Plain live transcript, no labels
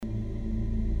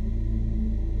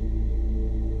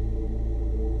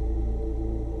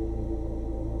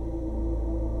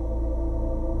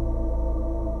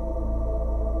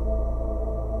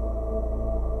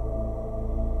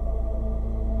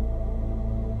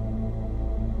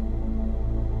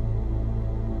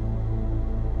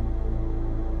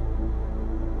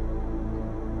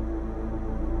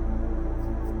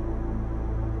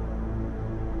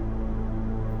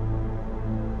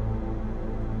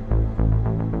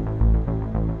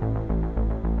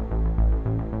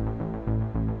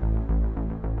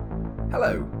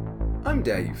Hello, I'm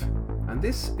Dave, and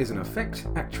this is an Effect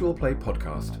Actual Play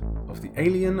podcast of the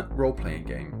Alien role-playing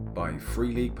game by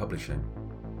Free League Publishing.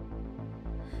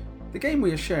 The game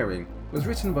we are sharing was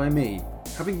written by me,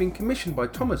 having been commissioned by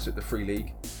Thomas at the Free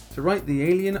League to write the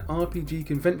Alien RPG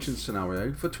convention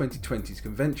scenario for 2020's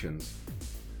conventions,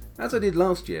 as I did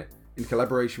last year in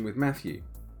collaboration with Matthew.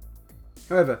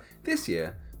 However, this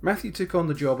year, Matthew took on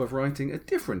the job of writing a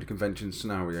different convention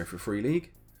scenario for Free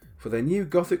League, for their new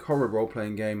gothic horror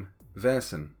role-playing game,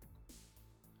 Versen.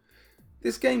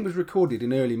 This game was recorded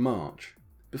in early March,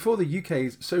 before the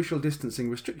UK's social distancing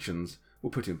restrictions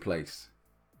were put in place.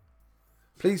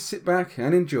 Please sit back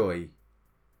and enjoy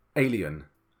Alien,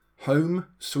 Home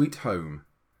Sweet Home,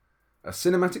 a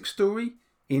cinematic story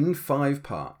in 5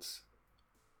 parts.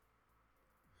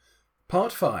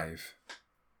 Part 5,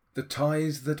 The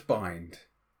Ties That Bind.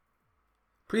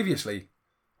 Previously,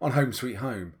 on Home Sweet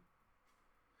Home.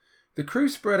 The crew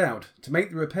spread out to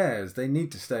make the repairs they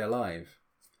need to stay alive.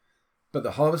 But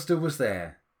the Harvester was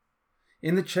there.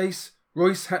 In the chase,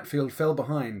 Royce Hatfield fell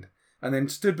behind and then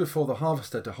stood before the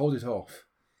Harvester to hold it off,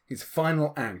 his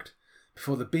final act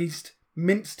before the beast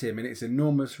minced him in its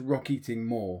enormous rock-eating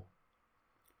maw.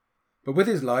 But with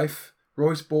his life,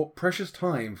 Royce bought precious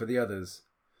time for the others,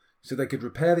 so they could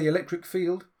repair the electric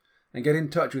field and get in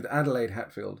touch with Adelaide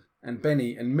Hatfield and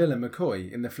Benny and Miller McCoy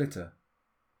in the flitter.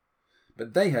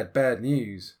 But they had bad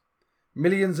news.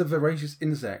 Millions of voracious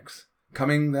insects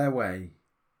coming their way.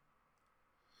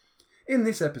 In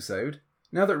this episode,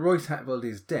 now that Royce Hatfield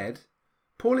is dead,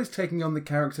 Paul is taking on the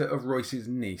character of Royce's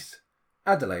niece,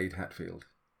 Adelaide Hatfield.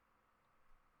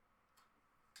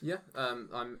 Yeah,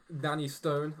 I'm Danny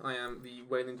Stone. I am the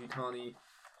Weyland-Yutani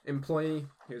employee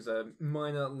who's a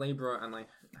minor labourer and a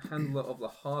handler of the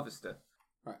Harvester.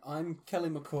 Right, I'm Kelly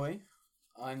McCoy.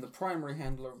 I'm the primary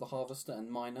handler of the Harvester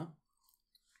and miner.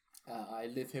 I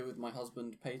live here with my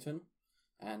husband Peyton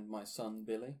and my son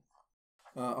Billy.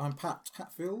 I'm Pat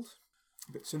Hatfield.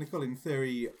 A bit cynical. In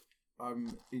theory,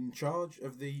 I'm in charge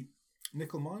of the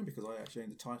nickel mine because I actually own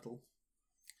the title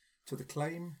to the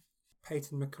claim.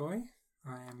 Peyton McCoy.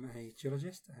 I am a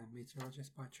geologist and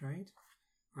meteorologist by trade.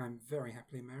 I'm very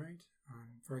happily married.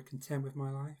 I'm very content with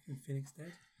my life in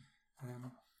Phoenixstead.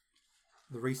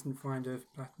 The recent find of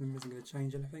platinum isn't going to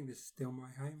change anything. This is still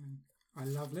my home and I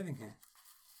love living here.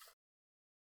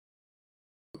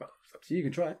 So you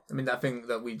can try it. I mean, that thing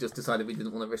that we just decided we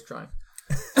didn't want to risk trying.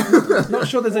 Not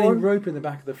sure there's any rope in the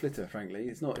back of the flitter, frankly.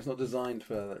 It's not designed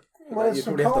for that. Well, there's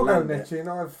some cargo netting.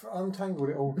 I've untangled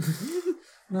it all.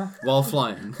 No. While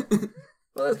flying.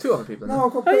 Well, there's 2 other people in No, there.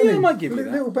 I've got Benny. Yeah, I might give you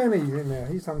that. Little Benny in there.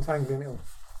 He's untangling it all.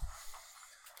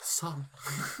 Son.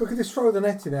 We could just throw the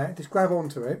netting out, just grab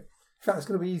onto it. In fact, it's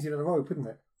going to be easier than a rope, isn't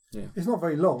it? Yeah. It's not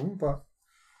very long, but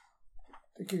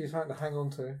it gives you something to hang on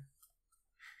to.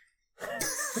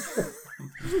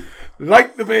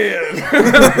 Like the beard!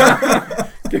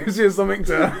 Gives you something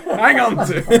to hang on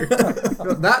to.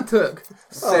 That took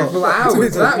several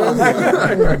hours. That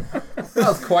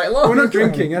was quite long. We're not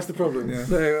drinking, that's the problem. Yeah.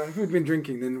 So if we'd been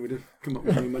drinking, then we'd have come up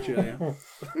with something much earlier.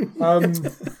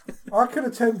 I could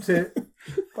attempt it.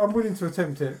 I'm willing to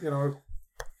attempt it,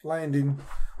 landing,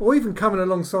 or even coming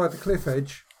alongside the cliff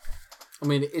edge. I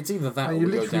mean, it's either that And or you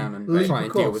we go literally down and leap try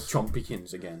and deal across. with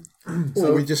Chompikins again.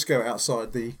 Or we just go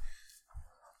outside the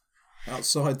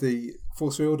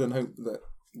force field and hope that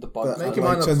The bug. Make your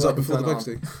mind up turns so I up can before the turn bugs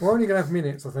do. We're only going to have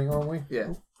minutes, I think, aren't we?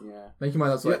 Yeah. Yeah. Make your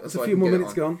mind up so It's so a I few can more get it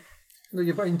minutes on. gone. No,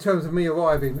 yeah, but in terms of me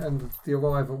arriving and the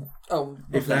arrival, Oh,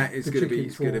 If that is the going to be, chicken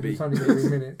it's going to swarm, be, it's only going to be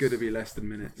minutes, going to be less than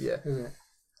minutes. Yeah. isn't it?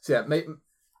 So yeah,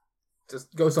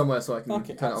 just go somewhere so I can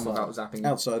Okay, turn it on outside. without zapping.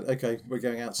 Outside, okay, we're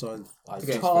going outside. I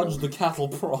Okay. charge the cattle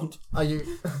prod. Are you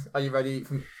ready?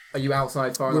 Are you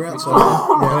outside far We're enough? outside.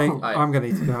 I think Aye. I'm going to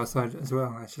need to go outside as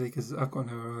well, actually, because I've got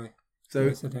nowhere really. So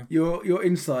to sit down. you're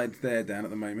inside there, Dan, at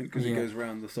the moment, because it Yeah. goes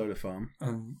around the solar farm.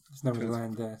 And there's nowhere to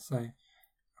land there, so I'm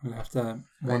going to have to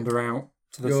wander out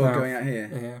to the You're south. going out here.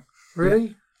 Yeah.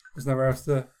 Really? There's nowhere else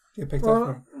to get picked up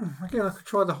Well, from. again, I could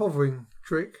try the hovering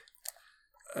trick.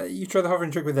 You try the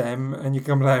hovering trick with them, and you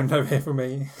come land over here for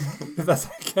me, if that's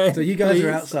okay. So you guys Please.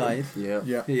 are outside Yeah.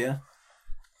 Yeah. here.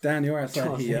 Dan, you're outside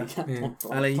Charge here. the cattle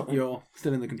prod. Ali, you're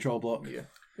still in the control block. Yeah.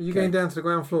 Are you going down to the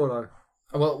ground floor,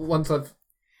 though? Well, once I've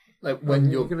when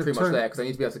you're you're gonna pretty much turn- there, because I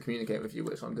need to be able to communicate with you,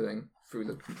 which I'm doing through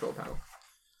the control panel.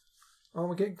 Oh,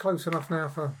 we're getting close enough now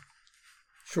for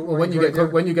short Well, when range you get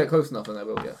radio? when you get close enough, then I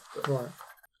will. Yeah. But,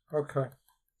 Right.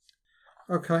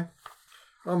 Okay.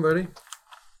 I'm ready.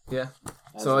 yeah.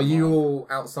 As So are am you I. all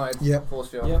outside? Yep. Force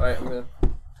field. Yep. Right. I'm gonna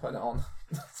turn it on.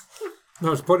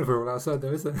 No, it's pointing for all outside,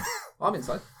 though, is it? I'm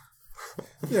inside.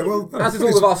 Yeah, well, That is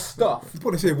all of our stuff. the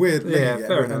point is here we're living Yeah, here,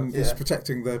 fair and enough. it's Yeah.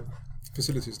 protecting the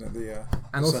facilities, not the.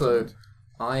 And also, settlement.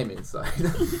 I'm inside.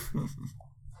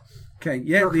 Okay,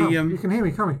 yeah, Look, come. You the can hear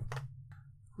me coming.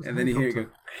 and then you hear it go.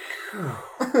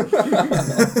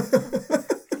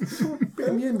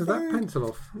 Bit the end of that pencil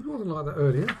off. It wasn't like that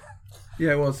earlier.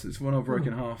 Yeah, it was. It's one I broke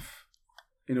in half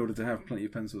in order to have plenty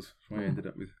of pencils. That's what I ended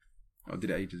up with. I did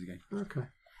it ages ago. Okay.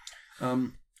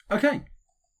 Okay.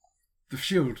 The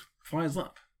shield fires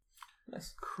up.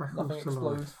 Yes. Crackles Nothing to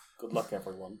life. explodes. Good luck,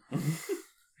 everyone.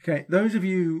 Okay, those of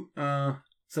you.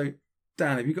 So,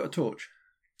 Dan, have you got a torch?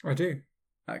 I do.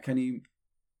 Can you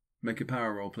make a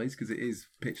power roll, please? Because it is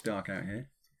pitch dark out here.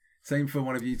 Same for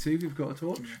one of you two who've got a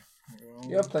torch.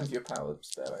 You have plenty of power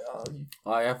spare.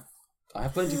 I have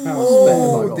plenty of power spare. if I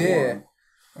Oh got dear. one.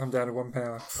 I'm down to 1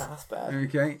 power. That's bad.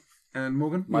 Okay, and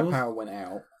Morgan, My yours? power went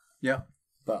out, Yeah.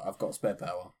 but I've got spare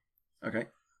power. Okay,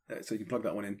 so you can plug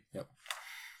that one in. Yep.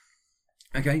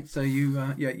 Okay, so you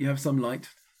you have some light.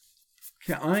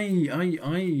 Okay, I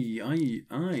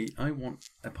want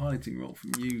a piloting roll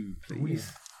from you,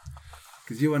 please,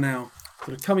 because you are now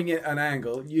sort of coming in at an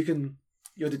angle.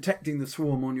 You're detecting the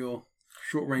swarm on your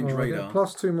short range I radar, get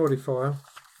 +2 modifier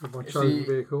with my chosen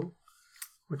vehicle,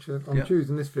 which I'm Yep.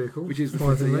 choosing this vehicle. which is the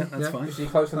flitter. surprisingly. Yeah, that's Yeah. fine. Is she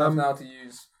close enough Um, now to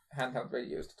use handheld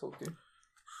radios to talk to?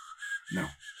 No.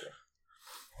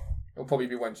 It'll probably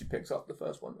be when she picks up the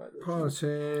first one, right?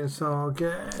 Piloting, so I'll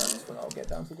get That's when I'll get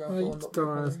down to the ground floor and 8 not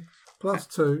dice, be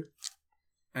 +2.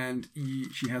 And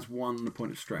she has 1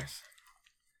 point of stress.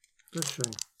 Does she?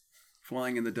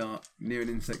 Flying in the dark near an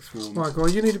insect swarm. Right,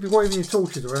 guys, you need to be waving your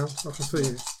torches around. I can see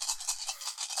you.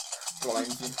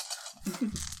 blind you.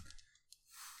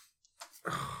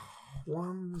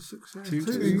 1 success, Two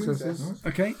 2 successes. successes.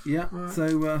 Okay, yeah. Right.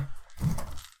 So,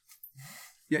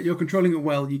 yeah, you're controlling it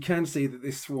well. You can see that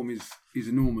this swarm is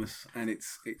enormous and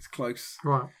it's close.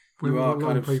 Right. You are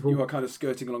kind kind of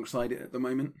skirting alongside it at the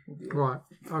moment. Right.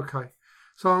 Okay.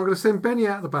 So I'm going to send Benny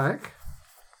out the back.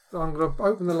 So I'm going to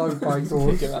open the load bay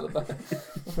doors. Get out of the back.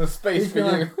 There's space He's for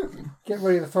gonna you. Get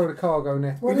ready to throw the cargo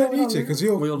net. We don't need to because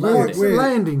you're We'll we're- land it. It's we're-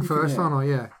 landing you can- first, yeah. aren't I?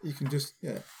 Yeah. You can just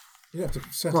You have to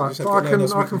settle. Right. Just So have I to let can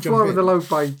us, we I can jump fly with in. the load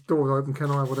bay doors open,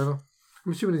 can I? Whatever.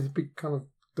 I'm assuming there's a big kind of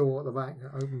door at the back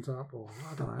that opens up, or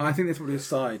I don't know. I think there's probably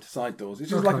side doors. It's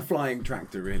just like a flying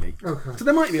tractor, really. Okay. So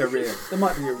there might be a rear.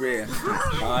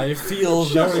 I feel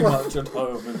very much at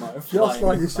home in my Just flying.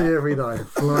 like you see every day,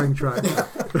 flying track.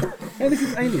 Hey, this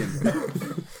is Alien.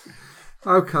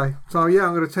 Okay, so yeah,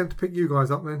 I'm going to attempt to pick you guys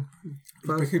up then.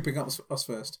 You're picking up us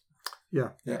first. Yeah.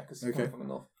 Yeah, because Okay. from the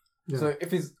north. Yeah. So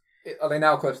if are they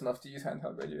now close enough to use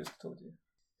handheld radios to talk to you?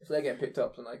 If they're getting picked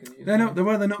up, then I can use. They're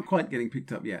not quite getting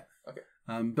picked up yet. Okay.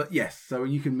 But yes, so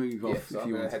you can move off Yeah, so if I'm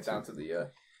you going want to head down to the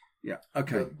Yeah.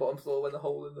 Okay. bottom floor where the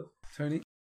hole in the. Tony.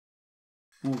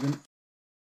 Morgan.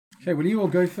 Okay. Well, you all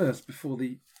go first before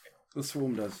the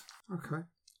swarm does. Okay.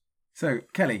 So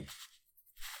Kelly.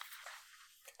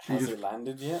 Has it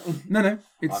landed yet? No.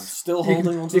 It's I'm still you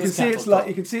holding can, on to you can this see its cattle light. dog.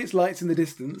 You can see its lights in the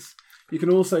distance. You can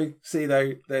also see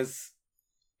though there's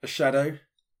a shadow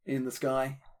in the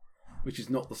sky, which is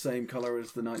not the same colour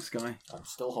as the night sky. I'm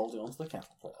still holding on to the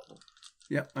cattle prod.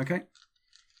 Yeah. Okay.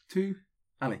 To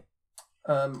Ali,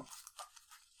 Have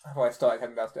I started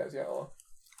heading downstairs yet, or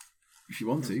if you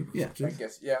want to. Yeah. I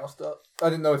guess I'll start. I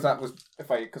didn't know if that was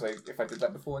if I did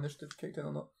that before initiative kicked in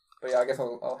or not. But yeah, I guess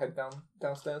I'll head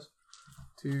downstairs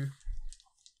to.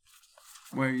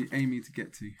 Where are you aiming to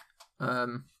get to?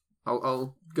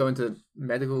 I'll go into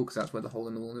medical because that's where the hole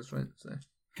in the wall is, right? So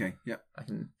Okay. Yeah. I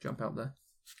can jump out there.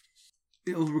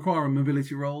 It'll require a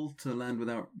mobility roll to land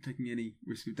without taking any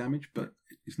risk of damage, but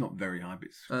it's not very high. But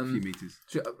it's a few meters.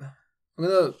 I'm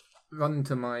gonna run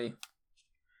into my.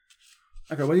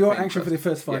 Okay. Well, your Thing action for the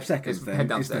first 5 Yeah, seconds is then head is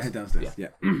to downstairs. head downstairs. Yeah.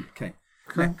 Okay.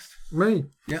 Okay. Next. Me.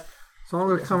 Yeah. So I'm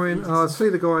going to come in. I see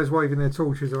the guys waving their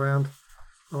torches around.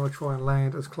 I'll try and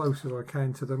land as close as I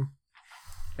can to them.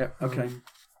 Yep. Okay.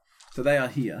 So they are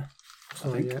here.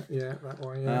 So think. yeah, that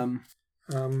way. Yeah.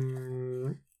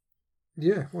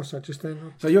 Yeah. What's that? Just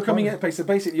then. So you're coming at pace. So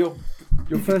basically, your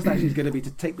first action is going to be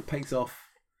to take the pace off,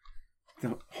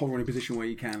 to hover in a position where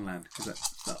you can land, because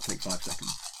that'll take 5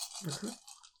 seconds. Okay.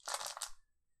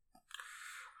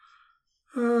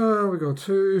 We got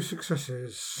 2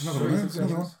 successes. Another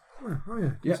one. Oh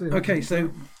yeah. Yeah. See that. Okay.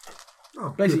 So Oh,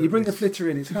 basically, good. you bring the flitter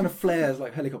in. It kind of flares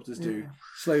like helicopters do.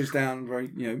 Slows down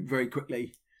very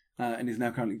quickly, and is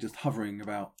now currently just hovering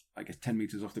about 10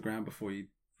 meters off the ground before you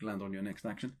land on your next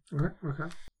action. Right.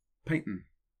 Okay. Peyton.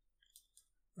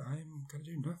 I'm going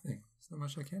to do nothing. There's not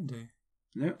much I can do.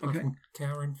 No. Apart Okay. from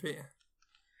cower in fear.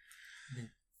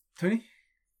 Tony.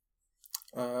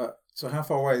 So how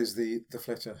far away is the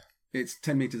flitter? It's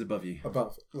 10 metres above you.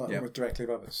 Above, like Yeah. almost directly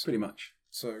above us. Pretty much.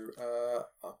 So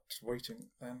I'm just waiting.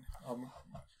 Then I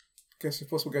guess if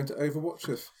possible, going to Overwatch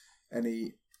if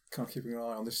any kind of keeping an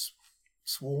eye on this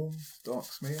swarm, dark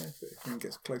smear. If it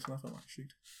gets close enough, I might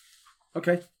shoot.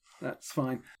 Okay, that's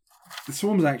fine. The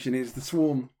swarm's action is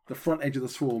the front edge of the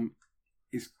swarm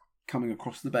is coming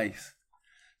across the base.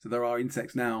 So there are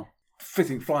insects now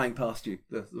flying past you.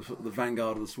 The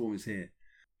vanguard of the swarm is here.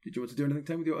 Did you want to do anything,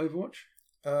 Tim, with your Overwatch?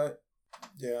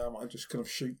 Yeah, I might just kind of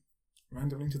shoot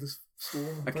randomly into this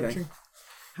swarm Okay. approaching.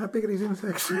 How big are these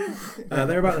insects?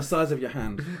 They're about the size of your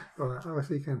hand. Right, I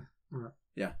see you can. Right.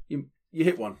 Yeah, you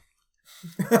hit one.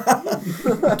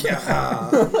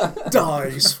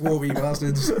 Die, swarmy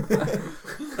bastards.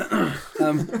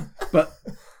 But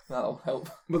That'll help.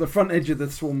 the front edge of the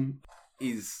swarm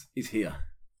is here.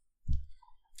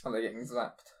 Are they getting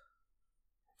zapped?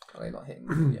 Are they not hitting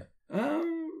them yet?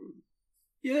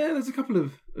 Yeah, there's a couple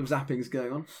of zappings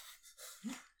going on.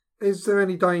 Is there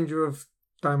any danger of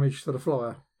damage to the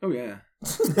flyer? Oh yeah.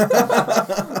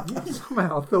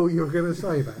 Somehow I thought you were going to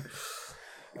say that.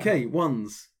 Okay,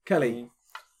 ones. Kelly.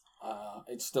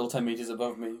 It's still 10 metres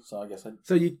above me, so I guess I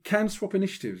So you can swap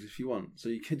initiatives if you want. So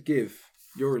you could give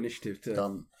your initiative to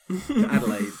done.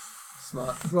 Adelaide.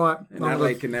 Smart. Right, And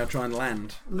Adelaide can now try and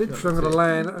land. literally I'm going to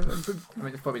land, I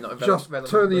mean, it's probably not just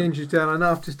relevant, turn the but- engines down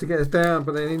enough just to get us down,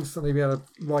 but then instantly be able to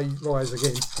rise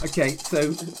again. Okay,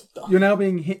 so you're now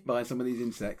being hit by some of these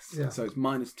insects. Yeah. So it's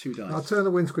 -2 dice. I'll turn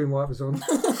the windscreen wipers on.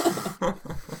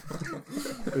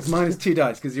 It's -2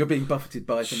 dice because you're being buffeted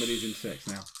by some of these insects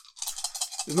now.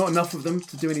 There's not enough of them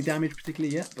to do any damage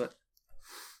particularly yet, but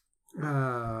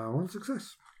One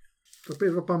success. It's a bit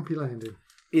of a bumpy landing.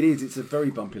 it is. It's a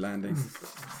very bumpy landing.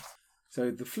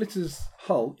 So the flitter's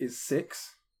hull is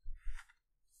 6.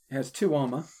 It has 2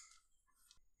 armour.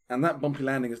 And that bumpy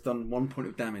landing has done 1 point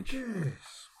of damage.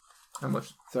 Yes. How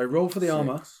much? So roll for the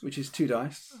armour, which is 2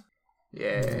 dice.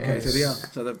 Yeah. Okay, so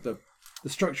the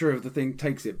structure of the thing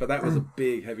takes it, but that was a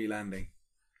big, heavy landing.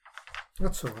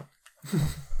 That's all right.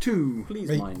 2. Please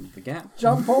Me. mind the gap.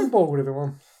 Jump on board,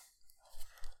 everyone.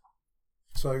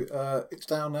 So it's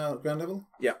down now at ground level.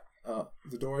 Yeah.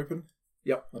 The door open.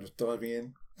 Yep. I'm just diving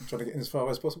in. I'm trying to get in as far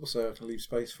away as possible so I can leave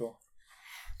space for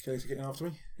Kelly to get in after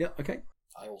me. Yeah, okay.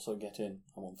 I also get in.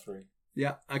 I'm on 3.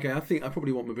 Yeah, okay. I think I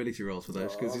probably want mobility rolls for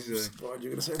those because this is a... What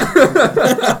you're going to say?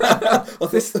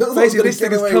 Basically, this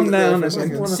thing has come down and I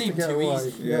want us to Seemed get too away.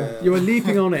 easy. Yeah. you are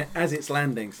leaping on it as it's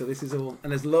landing. So this is all,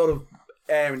 and there's a lot of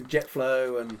air and jet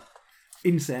flow and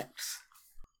insects.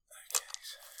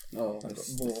 Oh, I've got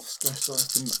more stress dice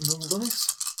than normal dice.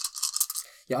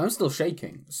 yeah, I'm still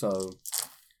shaking, so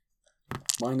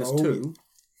 -2. Oh.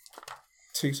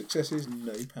 2 successes,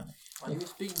 no panic.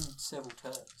 It's been several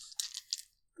turns.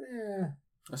 Yeah.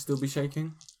 I still be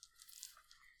shaking.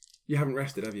 You haven't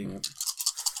rested, have you? Yep.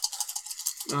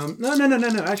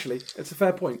 No. Actually, it's a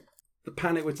fair point. The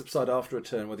panic would subside after a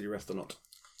turn, whether you rest or not.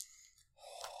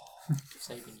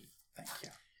 Saving you. Thank you.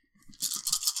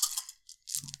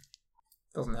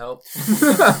 Doesn't help.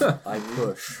 I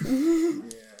push.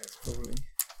 Yeah, it's probably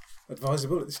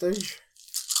advisable at this stage.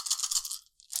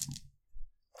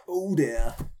 Oh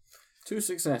dear. 2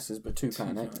 successes, but 2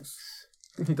 panics.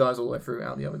 He dies all the way through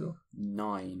out the other door.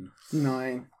 9.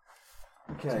 9.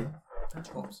 Okay. Oops,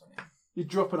 I mean. You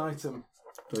drop an item.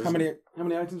 How many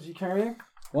items are you carrying?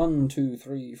 1, 2,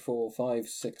 3, 4, 5,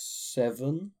 6,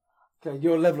 7, Okay,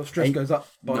 your level of stress 8, goes up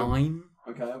by 9.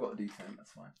 Okay, I've got a D10,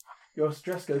 that's fine. Your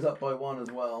stress goes up by 1 as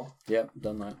well. Yep,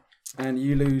 done that. And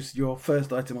you lose your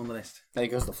first item on the list. There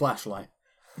goes the flashlight.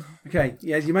 Okay,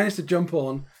 yeah, you managed to jump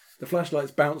on. The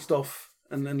flashlight's bounced off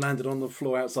and then landed on the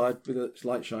floor outside with its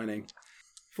light shining.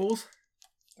 4s?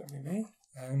 Don't be me.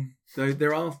 So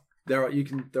there are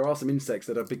some insects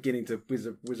that are beginning to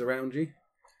whiz around you.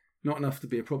 Not enough to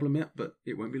be a problem yet, but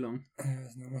it won't be long.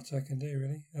 There's not much I can do,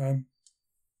 really.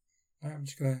 I'm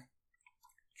just going to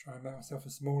try and make myself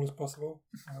as small as possible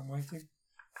while I'm waiting,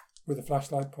 with a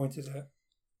flashlight pointed at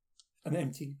an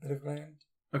empty bit of land.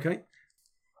 Okay.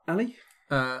 Ali?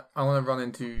 I want to run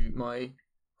into my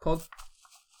pod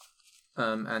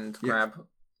and grab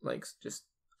like just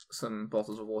some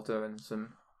bottles of water and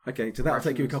some. Okay, so that'll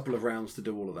take you a Rations. couple of rounds to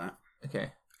do all of that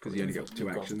Okay. because you only got 2 You've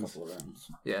got a actions. couple of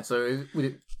rounds. Yeah. So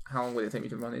how long would it take me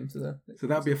to run into the? So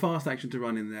that would be a fast action to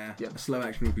run in there. Yeah. A slow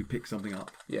action would be pick something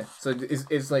up. Yeah. So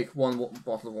is like one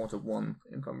bottle of water, 1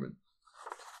 encumbrance.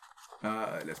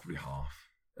 That's probably half.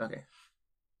 Okay.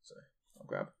 So I'll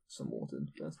grab some water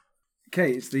first.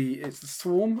 Okay, it's the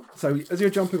swarm. So as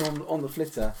you're jumping on the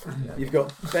flitter, you've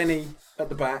got Benny at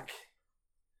the back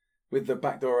with the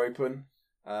back door open.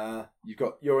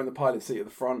 You're in the pilot seat at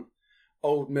the front.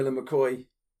 old Miller McCoy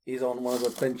is on one of the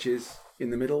benches in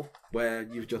the middle where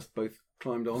you've just both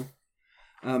climbed on.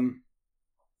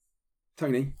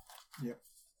 Tony. Yep.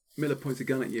 Miller points a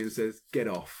gun at you and says, "Get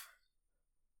off."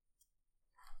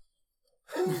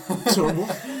 Sorry,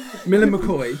 what? Miller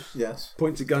McCoy Yes.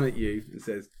 points a gun at you and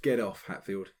says, "Get off,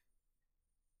 Hatfield."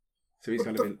 So he's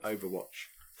kind of in Overwatch.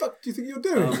 What do you think you're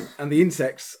doing? And the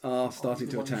insects are starting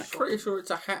to attack. Pretty sure it's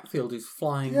a Hatfield who's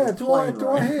flying. Yeah, the do I plane,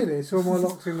 right? hear this, or am I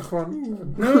locked in the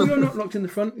front? No, you're not locked in the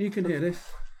front. You can hear this.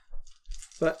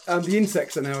 But the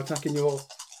insects are now attacking your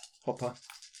hopper,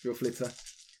 your flitter.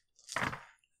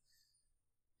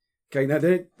 Okay, now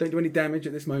they don't do any damage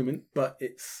at this moment, but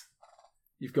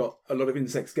you've got a lot of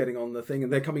insects getting on the thing,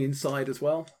 and they're coming inside as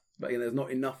well. But there's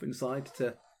not enough inside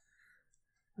to.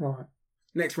 Right.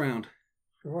 Next round,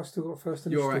 Have I still got first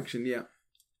initiative? your action, yeah.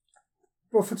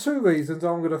 Well, for two reasons,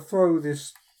 I'm going to throw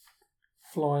this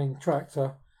flying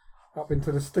tractor up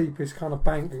into the steepest kind of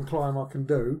bank and climb I can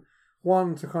do.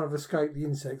 One, to kind of escape the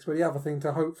insects, but the other thing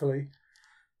to hopefully,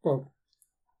 well,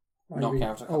 maybe Knock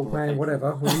out a couple old of man, people.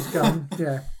 whatever, with his gun.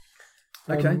 Yeah.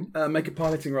 Okay, make a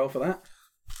piloting roll for that.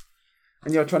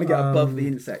 And you're trying to get above the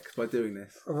insects by doing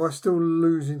this. Am I still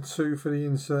losing 2 for the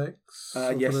insects?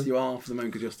 Or Yes, for the- you are for the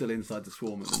moment because you're still inside the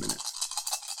swarm at the minute.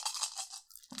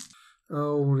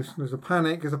 Oh, listen, there's a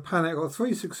panic. I've got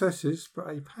 3 successes, but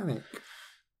a panic.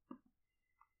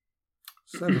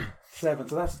 7. 7,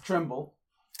 so that's a tremble.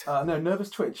 No, nervous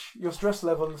twitch. Your stress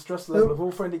level and the stress level of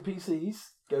all friendly PCs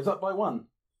goes up by 1.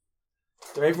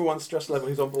 So everyone's stress level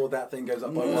who's on board that thing goes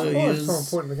up by 1. Oh, it's someone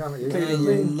pointing the gun at you.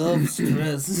 Clearly. Love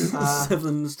stress.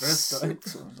 7 stress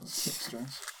Six. dice. 6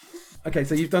 stress. Okay,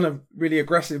 so you've done a really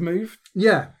aggressive move,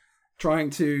 Yeah. trying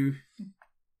to...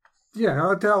 Yeah,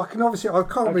 I can obviously, I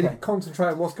can't really Okay. concentrate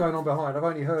on what's going on behind. I've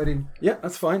only heard him, Yeah,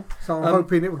 that's fine. so I'm Um,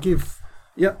 hoping it will give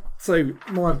Yeah, so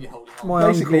my You're holding on. my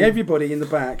basically uncle, everybody in the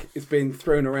back is being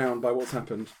thrown around by what's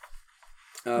happened.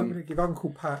 I'm going to give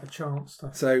Uncle Pat a chance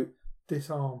to So,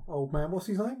 disarm old man. What's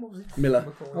his name? What was he?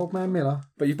 Miller. Old man Miller.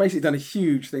 But you've basically done a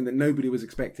huge thing that nobody was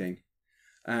expecting.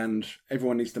 And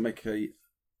everyone needs to make a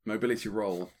mobility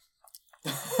roll.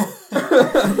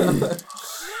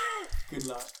 Good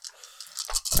luck.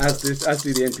 As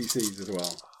do the NPCs as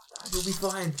well. You'll be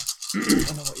fine.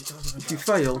 I know what you're talking If you about.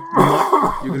 fail,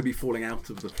 you're going to be falling out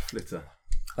of the flitter.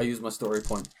 I use my story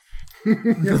point.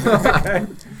 Okay.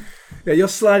 Yeah, you're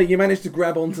sliding. You managed to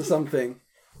grab onto something.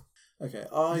 Okay,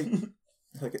 I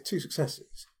get 2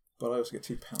 successes, but I also get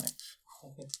 2 panics.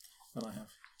 And I have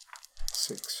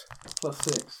 6. Plus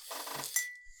 6.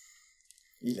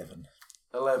 11.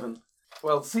 11.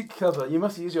 Well, seek cover. You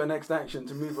must use your next action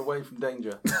to move away from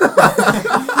danger.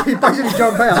 He basically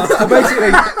jumped out. So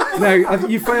basically, no,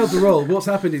 you failed to roll. What's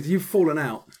happened is you've fallen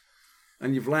out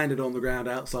and you've landed on the ground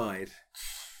outside.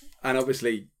 And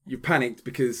obviously, you panicked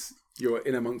because you're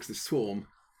in amongst this swarm.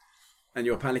 And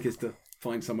your panic is to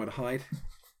find somewhere to hide.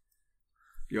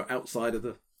 You're outside of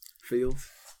the field.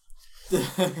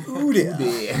 Ooh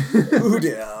dear. Ooh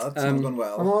dear. That's not gone Am I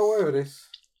well. aware of this?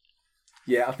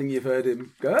 Yeah, I think you've heard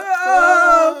him go,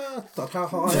 "Ah!" That's how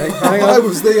high. Okay, hang on. I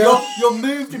was the. Your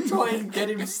move to try and get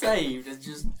him saved has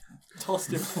just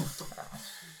tossed him.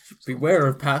 Beware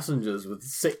of passengers with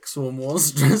 6 or more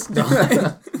stress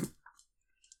dice.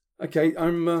 Okay,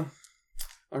 I'm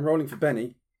rolling for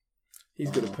Benny. He's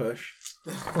going to push.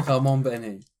 Come on,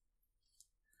 Benny.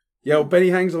 Yeah, well, Benny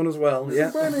hangs on as well.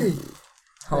 Yeah. Benny.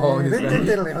 Oh, he's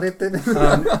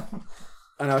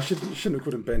And I shouldn't have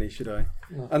called him Benny, should I?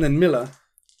 Yeah. And then Miller,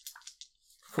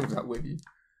 Pull that with you.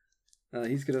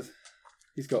 he's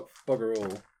got bugger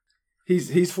all.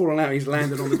 He's fallen out. He's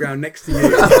landed on the ground next to you.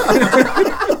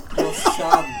 Your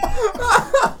son.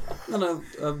 No.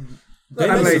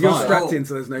 Adelaide, you're fine. strapped in,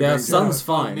 so there's no Yeah, danger. son's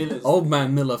fine. Miller's- Old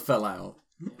man Miller fell out.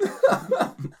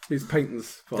 His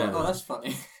paintings fine. Yeah. Oh, that's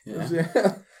funny. Yeah.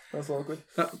 Yeah. That's awkward.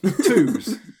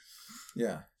 2s.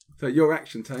 Yeah. So your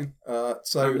action, Tone.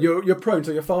 So You're prone,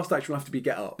 so your fast action will have to be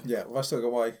get up. yeah, well, I've still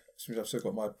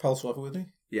got my pulse rifle with me.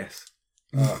 Yes.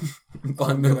 By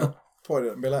I'm Miller. gonna point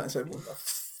at Miller and say, "What the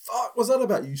fuck was that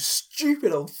about, you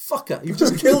stupid old fucker? You've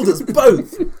just killed us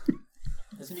both."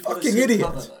 Hasn't he got a Fucking suit idiot.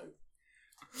 cover, though?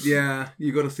 Yeah,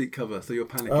 you got to seek cover, so you're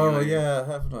panicking. Oh aren't you? yeah,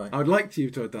 haven't I? I would like you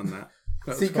to have done that.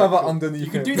 That was Seek quite cover cool. underneath.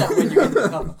 You can do that when you're in the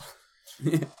cover.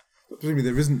 Presumably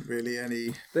there isn't really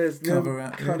any. There's Cover no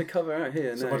out kind here. of cover out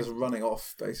here. So No. I'm just running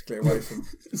off basically away from.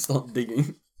 Start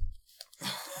digging.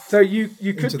 So you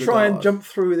could Into the try and dark. jump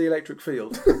through the electric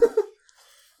field.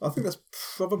 I think that's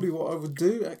probably what I would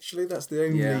do. Actually, that's the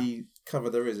only Yeah. cover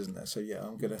there is, isn't there? So yeah,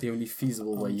 I'm gonna. The only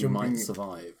feasible way I'm you jumping- might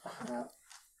survive.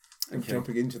 I'm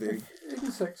jumping into the.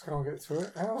 Insects can't get through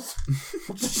it. How's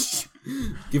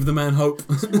Give the man hope.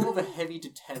 It's more of a heavy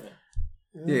deterrent.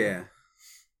 Yeah.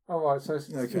 All right, so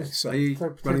Okay, so Are you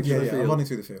so running through yeah, the yeah, I'm field? running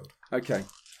through the field. Okay.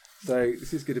 So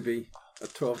this is going to be a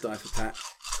 12 dice attack.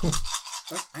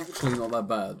 That's actually not that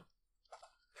bad.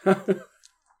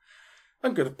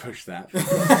 I'm going to push that.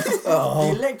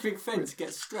 The electric fence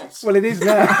gets stressed. Well, it is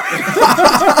now.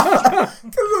 Can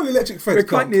an electric We're fence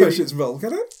quite can't nearly- push its roll,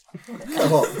 can it?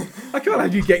 Come on. I can't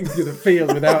have you getting through the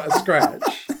field without a scratch.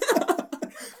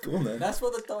 Go on then. That's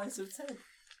what the dice have said.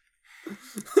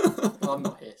 Well, I'm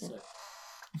not here, so.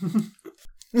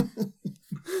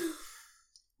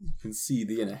 You can see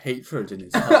the inner hatred in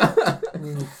his heart.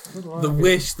 the The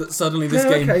wish that suddenly this No,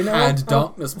 game okay, no, had I'll-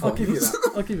 darkness I'll points. give you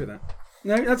that. I'll give you that.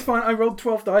 No, that's fine. I rolled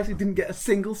 12 dice. It didn't get a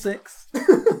single 6.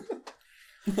 That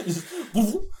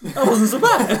wasn't so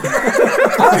bad.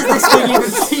 How is this thing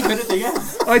even keep anything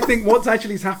else? I think what's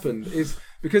actually happened is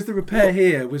because the repair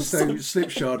here was so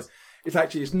slipshod,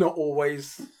 it's not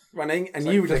always running, and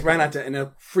you just ran at it in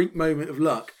a freak moment of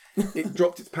luck. It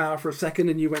dropped its power for a second,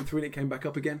 and you went through, and it came back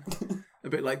up again. A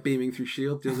bit like beaming through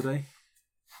Shield the other day.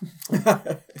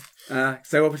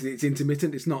 So obviously it's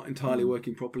intermittent. It's not entirely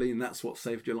working properly, and that's what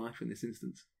saved your life in this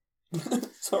instance.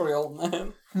 Sorry, old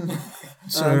man.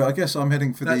 So I guess I'm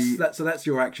heading for So that's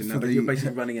your action now. for But the- you're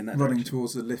basically running in that running direction.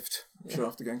 towards the lift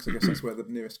shaft again, because I guess that's where the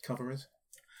nearest cover is.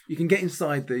 You can get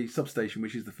inside the substation,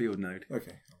 which is the field node.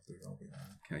 Okay, I'll be there.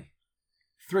 Okay.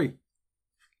 3.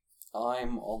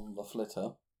 I'm on the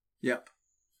flitter. Yep.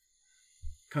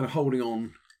 Kind of holding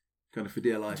on, kind of for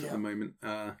dear life at the moment.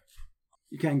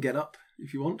 You can get up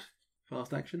if you want.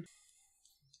 Fast action.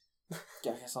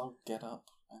 Yeah, I guess I'll get up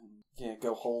and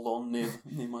go hold on near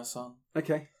my son.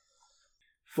 Okay.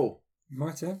 4.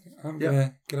 My turn. I'm Yep. going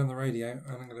to get on the radio and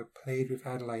I'm going to plead with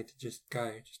Adelaide to just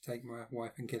go. Just take my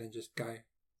wife and kid and just go.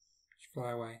 Just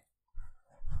fly away.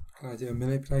 Can I do a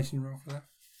manipulation roll for that?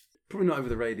 Probably not over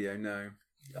the radio, no.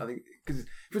 I think, because if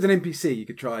it was an NPC, you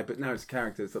could try, but now it's a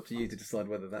character. It's up to you to decide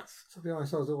whether that's. To be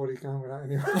honest, I was already going with that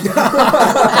anyway.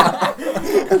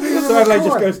 So Adelaide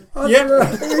just goes, yeah,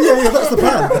 that's the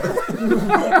plan.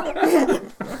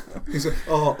 He said,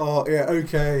 yeah,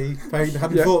 okay, Payne,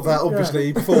 hadn't thought of that,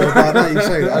 obviously, before, but now you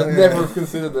say that. I'd never have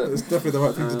considered that. It's definitely the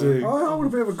right thing to do. I hold a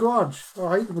bit of a grudge.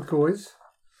 I hate the McCoys.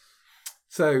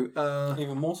 So,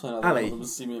 Even more so now that Ali. one of them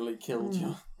has seemingly killed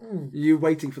you. are you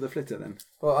waiting for the flitter then?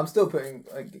 Well, I'm still putting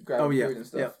grabbing Oh, yeah. food and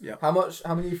stuff. Yeah.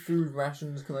 How many food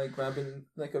rations can I grab in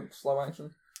like a slow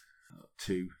action?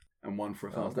 2 and 1 for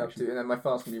a I'll fast grab action. 2, and then my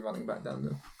fast can be running back down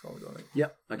the corridor. Right?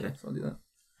 Yep. Okay. So I'll do that.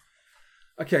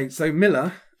 Okay. So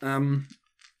Miller,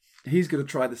 he's going to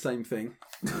try the same thing.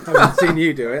 I haven't seen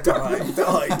you do it. Die.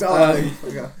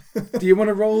 Do you want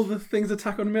to roll the thing's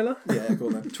attack on Miller? Yeah, go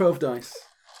on then. 12 dice.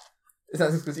 Is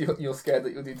that just because you're scared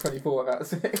that you'll do 24 out of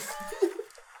 6?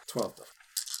 12.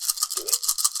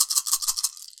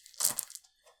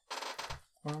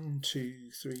 1, 2,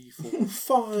 3, 4,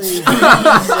 5.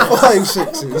 5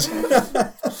 sixes.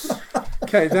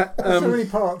 Okay, that That's how many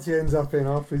parts he ends up in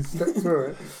after he's stepped through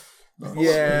it.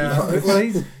 yeah.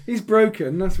 Well, he's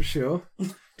broken, that's for sure.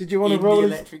 Did you want to In roll? the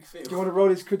His, electric field. do you want to roll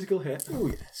his critical hit? Oh,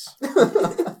 yes.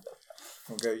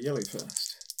 I'll go yellow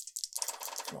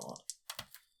first. Come on.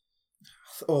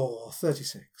 Oh,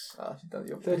 36. Ah, she's done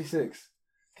the opposite. 36.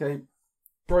 Okay,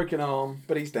 broken arm,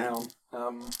 but he's down.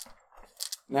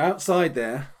 Now outside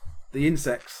there, the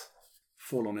insects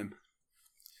fall on him.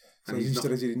 So And he's instead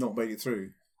not, of he did not made it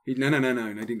through. no,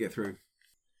 he didn't get through.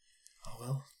 Oh,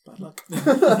 well, bad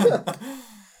luck.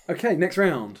 Okay, next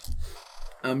round.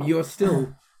 You're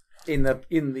still in the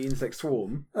insect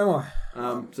swarm, Am I?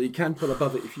 so you can pull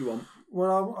above it if you want.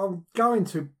 Well, I'm going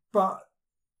to, but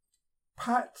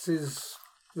Pat's is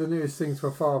the nearest thing to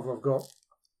a father I've got.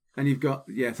 And you've got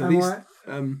so Am these I?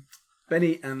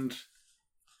 Benny and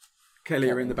Kelly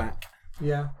are in the back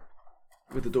Yeah.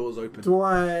 with the doors open.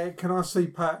 Can I see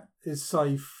Pat is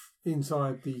safe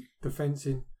inside the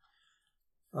fencing?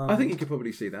 I think you could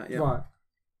probably see that. Yeah. Right.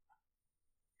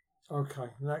 Okay.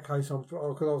 In that case, because I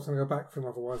was going to go back for him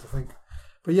otherwise, I think.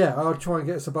 But yeah, I'll try and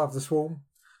get us above the swarm.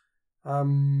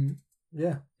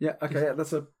 Yeah. Yeah. Okay. Yeah,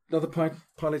 that's another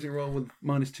piloting roll with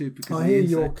 -2 because I of the hear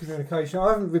your insects. communication. I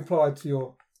haven't replied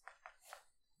to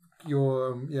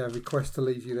your request to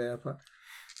leave you there, but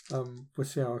we'll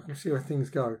see where things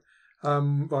go.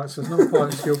 Right, so it's another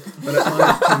pilot skill. But at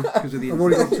 -2 because of the I've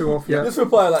already insects. got 2 off. Yeah. Just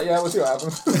reply that, yeah, we'll see what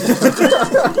happens.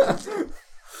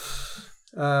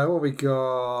 What we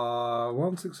got?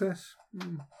 1 success.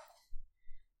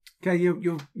 Okay,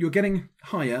 you're getting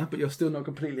higher, but you're still not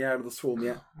completely out of the swarm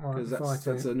yet Right, because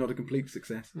that's not a complete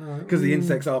success Right. because the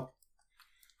insects are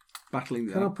battling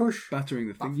Can I push? battering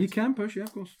the thing. You can push, yeah,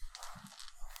 of course.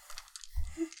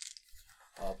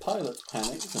 pilot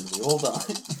panics and we all die.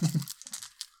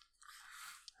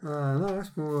 No,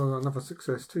 that's more another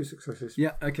success. 2 successes.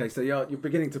 Yeah, okay, so you're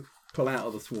beginning to pull out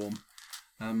of the swarm.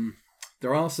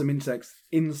 There are some insects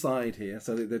inside here,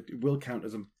 so that it will count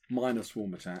as a minor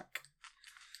swarm attack.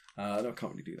 No, I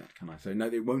can't really do that, can I? So no,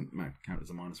 it won't count as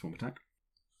a minor swarm attack.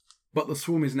 But the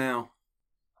swarm is now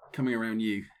coming around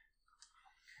you.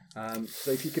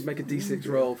 So if you could make a d6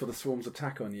 roll for the swarm's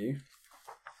attack on you.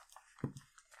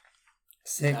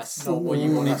 6. That's not what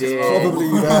you wanted to dear. roll.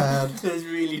 Probably bad. That's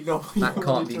really not what you That can't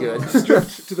wanted be to good. roll.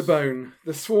 Strapped to the bone.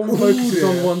 The swarm focuses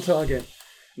on dear. one target.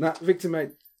 And that victim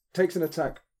takes an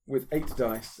attack with 8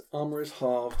 dice. Armour is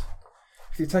halved.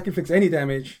 If the attack inflicts any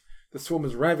damage, the swarm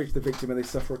has ravaged the victim and they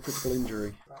suffer a critical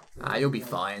injury. You'll be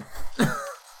fine.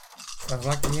 Sounds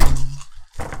like the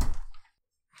end.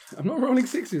 I'm not rolling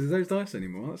 6s with those dice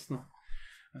anymore.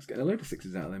 That's getting a load of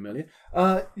 6s out of them earlier.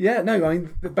 Yeah, no, I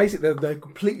mean, basically they're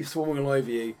completely swarming all over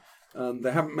you.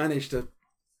 They haven't managed to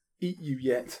eat you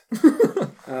yet.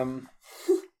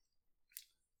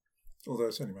 Although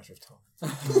it's only a matter of time.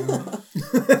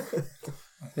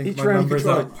 I think Each my round number you is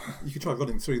try- up. You could try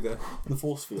running through the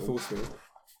force field. force field.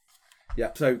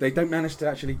 Yeah, so they don't manage to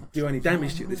actually do any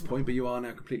damage to you at this point, but you are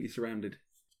now completely surrounded.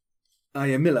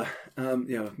 Yeah, Miller.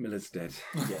 Miller's dead.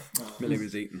 Yeah. Miller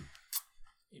is eaten.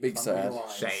 Big sad.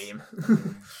 Shame.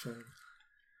 So,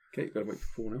 Okay, you've got to wait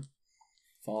for 4 now.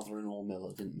 Father-in-law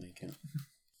Miller didn't make it.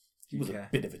 He was Yeah. a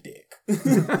bit of a dick.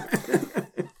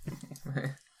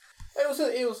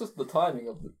 It was just the timing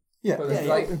of it. yeah, But yeah, it's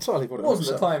like- entirely what It it wasn't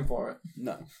the was. time for it.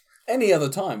 No. Any other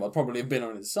time, I'd probably have been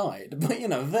on his side. But,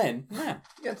 then, nah.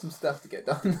 You had some stuff to get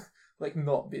done. Like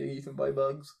not being eaten by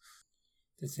bugs.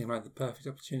 Did seem like the perfect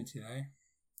opportunity, though.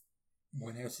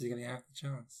 When else is he going to have the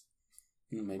chance?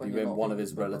 Maybe When you're when not one of being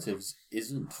his relatives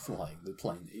isn't flying the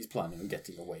plane, he's planning on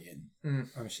getting a way in.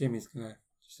 I'm assuming he's going to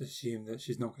just assume that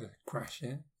she's not going to crash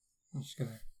it. She's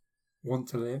going to want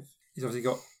to live. He's obviously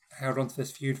got held onto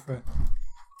this feud for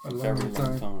a Very long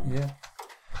long time. Yeah.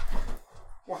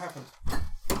 What happened?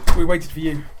 We waited for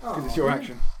you, because it's your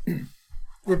action.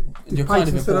 You're kind of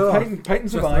Peyton's still alive. Peyton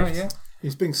Just survived, yeah.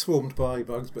 He's being swarmed by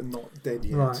bugs, but not dead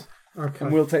yet. Right. Okay.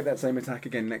 and we'll take that same attack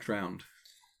again next round.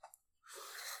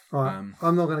 Right. Um,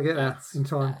 I'm not going to get there in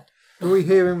time. Do we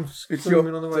hear him It's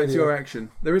screaming on the so radio? it's your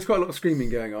action. There is quite a lot of screaming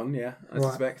going on, yeah, I Right.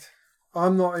 suspect.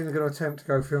 I'm not even going to attempt to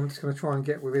go through. I'm just going to try and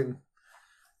get within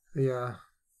the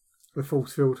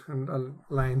force field and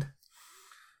land.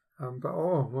 But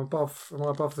am I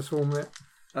above the swarm yet?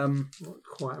 Um, Not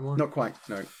quite, am I? Not quite,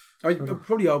 no. I mean, you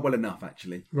probably are well enough,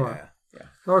 actually. Right. Yeah.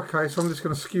 Okay, so I'm just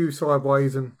going to skew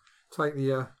sideways and take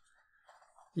the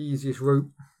easiest route.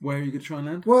 Where are you going to try and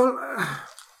land? Well,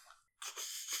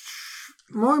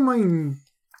 my main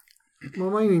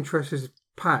interest is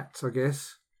Pat, I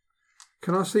guess.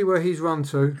 Can I see where he's run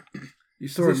to? You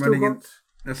Has saw he him still running in.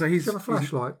 got? So He's got a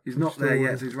flashlight. He's not Still there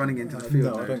yet, with so it. he's running into the field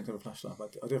No, now. I don't have a flashlight,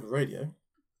 but I do have a radio.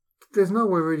 There's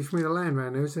nowhere really for me to land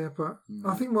around there, is there? But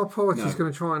I think my priority is No.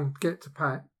 going to try and get to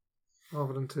Pat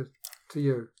rather than to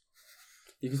you.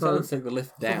 You can So- tell him to take the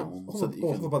lift down so that you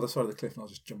Or can, by the side of the cliff and I'll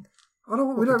just jump. I don't.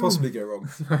 What We could don't possibly go wrong?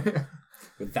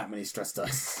 with that many stress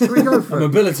dice. Should we go A for it?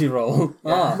 mobility roll.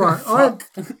 Right, fuck.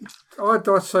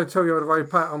 I'd so tell you right away,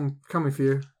 Pat. I'm coming for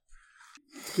you.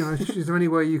 You know, is there any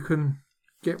way you can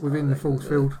get within the force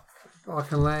field? I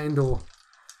can land, or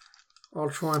I'll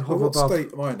try and Well, hover what above.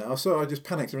 state am I now? So I just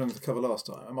panicked around the cover last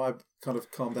time. Am I kind of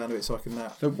calmed down a bit so I can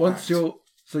now? So once act?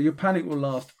 your panic will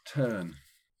last a turn,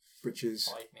 Which is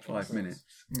 5 minutes,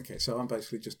 okay. So I'm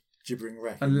basically just gibbering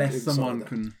wreck. unless inside someone that.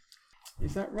 can.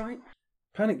 Is that right?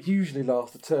 Panic usually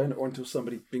lasts a turn or until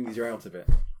somebody bings you out of it.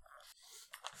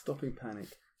 Stopping panic.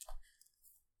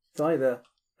 It's either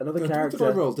another What character. did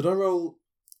I roll? Did I roll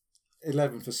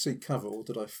 11 for seek cover, or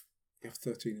did I have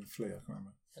 13 in flee? I can't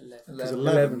remember. 'Cause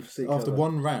 11 for seek after cover.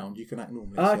 one round, you can act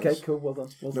normally. Ah, it okay, says. cool. Well done.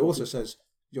 Well And it done. also says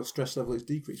your stress level is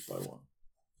decreased by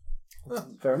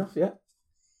 1. Fair enough. Yeah.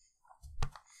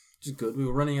 Which is good. We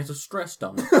were running out of stress,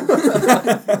 dumb.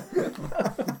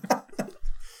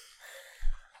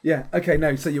 Yeah. Okay.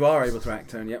 No. So you are able to act,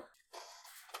 turn. Yep.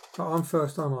 So I'm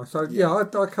first, aren't I? So yeah, I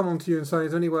come on to you and say,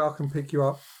 "Is there any way I can pick you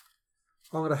up?"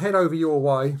 I'm going to head over your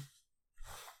way.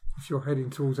 If you're heading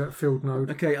towards that field node,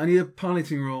 Okay. I need a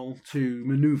piloting roll to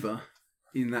manoeuvre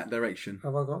in that direction.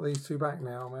 have I got these two back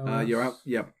now? Am I on You're out.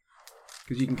 Yep.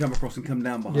 Because you can come across and come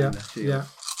down behind Yeah, the shield. yeah.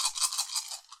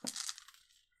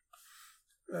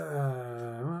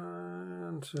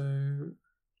 1, 2,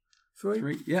 3.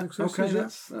 3. Yeah. Successes, Okay. yeah.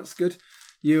 That's good.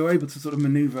 You're able to sort of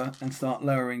manoeuvre and start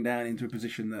lowering down into a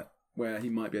position where he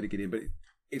might be able to get in, but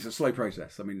it's a slow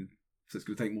process. I mean, so it's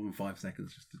going to take more than 5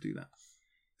 seconds just to do that.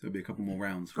 there'll be a couple more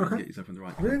rounds for you to get yourself in the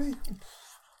right place. Really?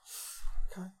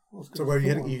 Okay. So where are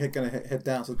you going to head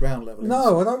down to the ground level?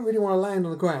 No, I don't really want to land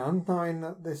on the ground, knowing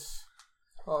that this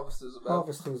Harvester's about.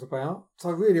 harvester's about. So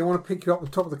really, I want to pick you up the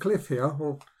top of the cliff here.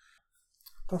 Well,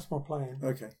 that's my plan.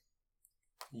 Okay.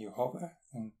 You hover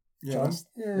and Yeah. jump.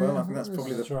 Well, I think that's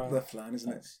probably let's the plan,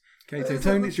 isn't it? Okay, so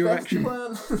Tone, it's your action.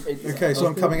 Okay, so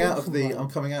I'm coming out of the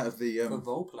For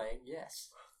role playing, yes.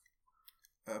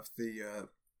 no,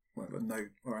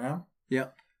 where I am. Yeah.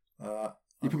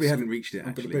 You probably haven't reached it,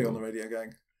 I'm going actually. to be on the radio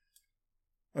going.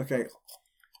 Okay,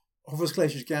 hover as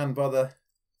close as you can by the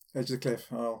edge of the cliff.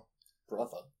 Oh,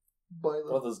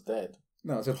 Brother's dead.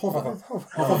 no, I said hover.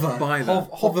 Hover by them.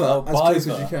 Hover as close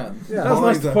as you can. Yeah. That was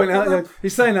nice to point out. You know,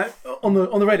 he's saying that on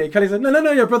the radio. Kelly said,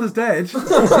 "No, your brother's dead."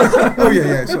 Oh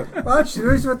yeah. Sorry. Well, actually,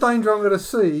 there is a danger I'm going to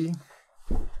see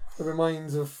the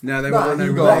remains of. No, there No, were no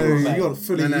you No, remains. you got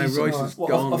fully. No, eaten. Royce is What,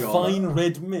 gone. a gone. fine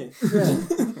red myth.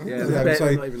 Yeah, Yeah, the bet,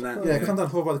 so- not even that. Yeah, come down,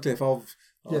 hover by the cliff. I'll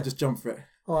Yeah. just jump for it.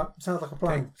 All right, sounds like a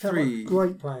plan. Okay, Sounds like a 3.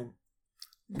 great plan.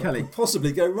 Kelly.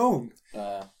 Possibly go wrong.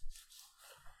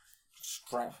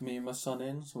 Strap me and my son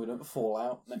in so we don't fall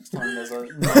out next time there's a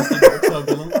nasty bit of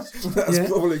turbulence. That's Yeah.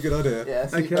 probably a good idea. Yeah,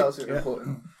 Okay, seatbelts are yeah.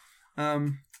 important.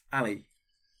 Ali.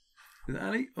 Is it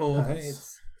Ali? Or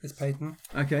It's Peyton.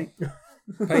 okay.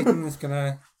 Peyton is going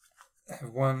to have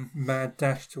one mad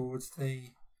dash towards the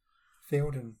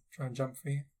field and try and jump for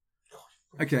you.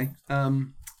 Okay.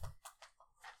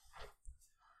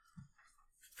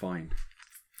 Fine.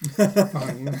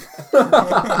 Fine.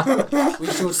 We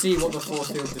shall see what the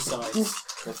force field decides.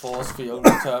 The force field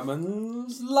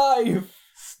determines life.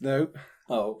 No.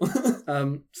 Oh.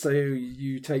 So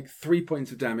you take 3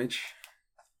 points of damage.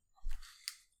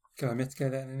 Can I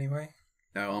mitigate that in any way?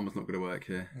 No, armor's not going to work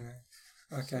here.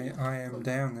 Okay, I am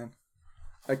down then.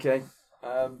 Okay.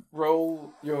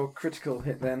 Roll your critical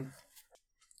hit then.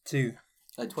 2.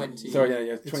 20. Sorry,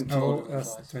 yeah, 20. Oh,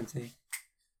 that's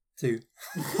 22.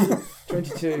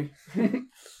 22.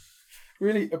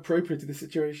 Really appropriate to the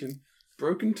situation.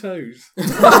 Broken toes.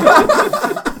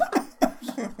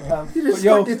 You just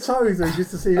Yo. stuck your toes in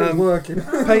just to see it was working.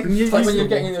 Peyton, It's like when you're you,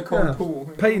 getting in a cold Yeah.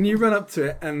 pool. Peyton, you run up to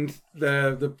it and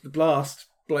the blast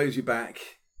blows you back.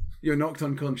 You're knocked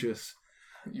unconscious,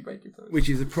 You break your toes. which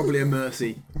is probably a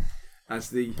mercy. As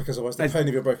the Because otherwise the pain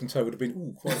of your broken toe would have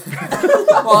been quite.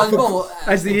 Well, more,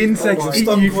 as the insects Oh, eat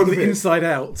stung you quite from a the bit. inside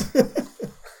out.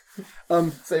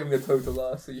 Saving a toe to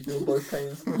last so you feel both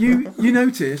pains. You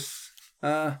notice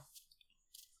there's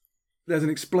an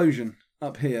explosion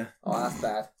up here Oh, that's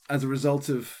bad. as a result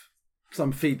of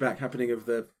some feedback happening of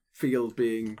the field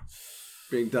being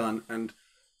done, and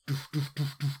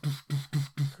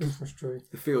Christmas tree.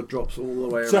 the field drops all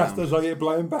the way Just around. as I get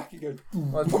blown back, it goes.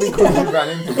 Well, it's probably because you ran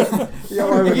into it.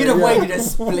 if you'd have waited a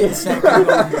split second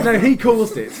longer. No, he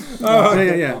caused it. Oh,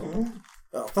 Yeah.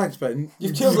 Oh, thanks, Ben.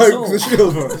 You've killed us broke all. the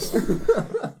shield for us.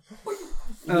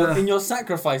 In your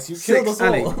sacrifice, you 6, killed us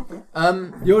Ali. all.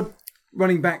 You're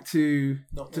running back to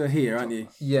here, aren't you?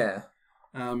 Yeah.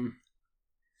 Um,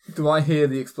 Do I hear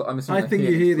the explosion? I'm assuming I think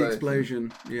you hear the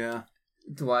explosion. Yeah.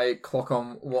 Do I clock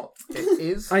on what it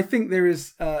is? I think there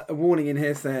is a warning in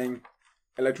here saying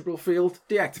electrical field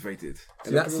deactivated. See,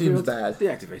 that Electrical seems field bad.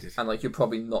 Deactivated. And like you're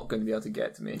probably not going to be able to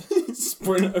get to me.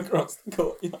 Sprint across the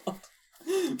courtyard.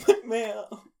 Pick me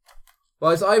up.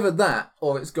 Well, it's either that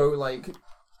or it's go like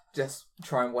just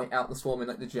try and wait out the storm in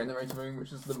like the generator room,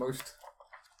 which is the most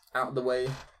out of the way.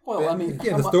 Well, I mean,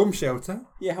 Yeah, how the mu- storm shelter.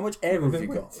 yeah, how much air have you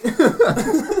got?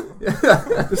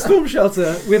 The storm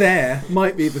shelter with air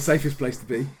might be the safest place to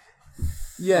be.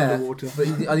 Yeah, Underwater. but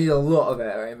I need a lot of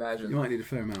air, I imagine. You might need a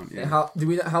fair amount. Yeah.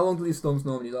 How long do these storms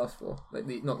normally last for? Like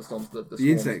not the storms, the The swarms.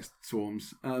 insect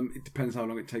swarms. It depends how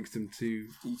long it takes them to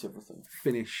Eat everything.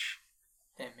 finish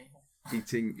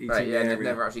eating Right, the yeah, and area. they've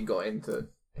never actually got into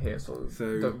here, so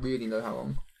don't really know how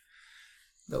long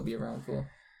they'll be around for.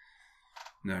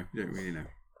 No, you don't really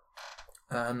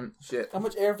know. Shit. How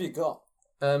much air have you got?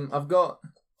 I've got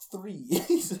 3.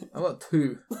 I've got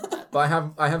 2, but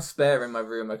I have spare in my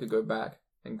room. I could go back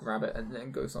and grab it and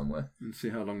then go somewhere. And see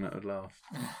how long that would last.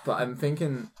 But I'm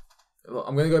thinking, well,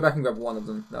 I'm going to go back and grab one of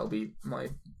them. That'll be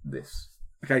this.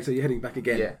 Okay, so you're heading back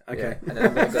again. Yeah. Okay. Yeah. And then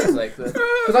I'm going to go to like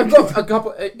because I've got a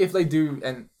couple. If they do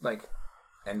end up,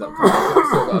 I've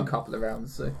still got a couple of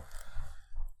rounds. So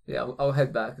yeah, I'll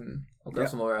head back and I'll grab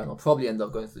some more around. I'll probably end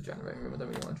up going to the generator room. I don't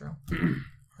really want to drown.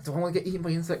 Do I want to get eaten by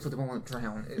insects or do I want to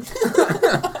drown?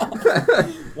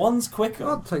 One's quicker.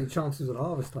 I'd take the chances of the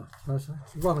harvester. Just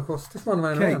run across, just run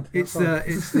around. Okay, around. it's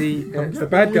That's the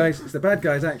bad guys. It's the bad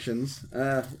guys' actions.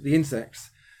 The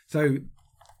insects. So,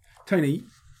 Tony,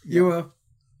 you are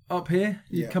up here.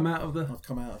 You Yeah. come out of the. I've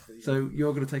come out of the. So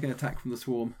you're going to take an attack from the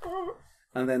swarm,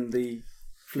 and then the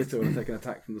flitter will take an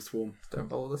attack from the swarm. Don't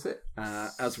bother us it.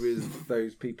 As with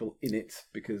those people in it,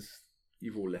 because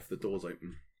you've all left the doors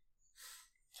open.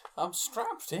 I'm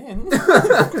strapped in.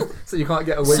 So you can't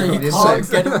get away So from you the can't insects.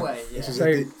 get away. Yeah. This is So,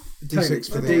 a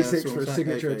D6 for a the D6 sort for of a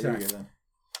signature Okay, here we attack. go then.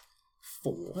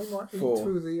 4. They might eat 4.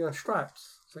 through the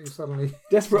straps, so you suddenly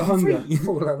Desperate hunger.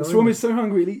 fall out The the swarm window. is so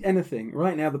hungry it'll eat anything.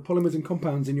 Right now, the polymers and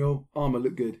compounds in your armour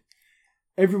look good.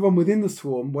 Everyone within the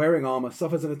swarm wearing armour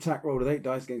suffers an attack roll with 8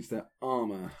 dice against their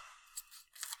armour.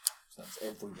 So that's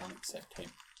everyone except him.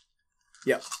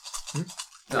 Yep.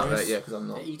 No, yeah, because I'm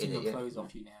not They're eating in your it yet. clothes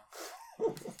off you now.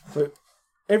 So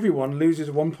everyone loses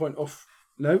 1 point off.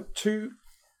 No,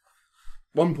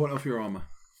 1 point off your armour.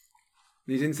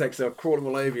 These insects are crawling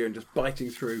all over you and just biting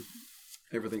through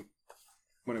everything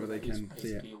whenever they It's can see it.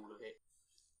 basically all of it.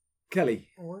 Kelly,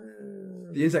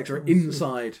 the insects are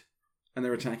inside and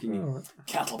they're attacking you. Alright.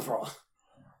 Cattle prod.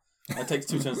 It takes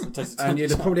 2 turns. It takes a turn And you'd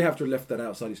to probably have to have left that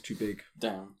outside. It's too big.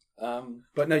 down.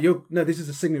 But no, this is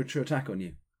a signature attack on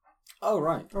you Oh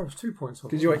right, Oh, it's 2 points off.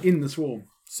 because you're in the swarm,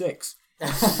 6.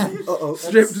 Uh-oh.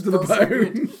 stripped to the not so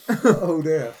bone. Oh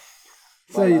dear.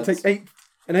 So Well, you that's- take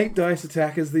an 8 dice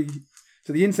attack as the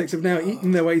insects have now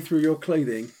eaten their way through your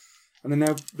clothing, and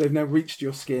they've now reached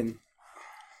your skin.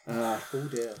 Oh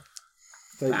dear.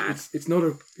 So it's not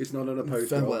an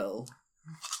opposed roll. Farewell.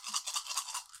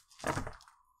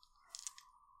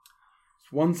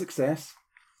 It's 1 success.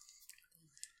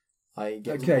 I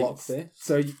get to Okay, block this.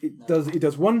 so it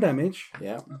does 1 damage.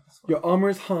 Yeah, Your armor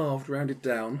is halved, rounded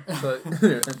down. So,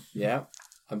 yeah.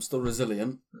 I'm still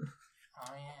resilient.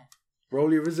 Oh yeah.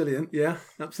 Roll your resilient. Yeah,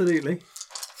 absolutely.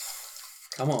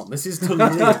 Come on, this is to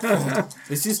live.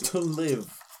 This is to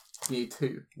live. you need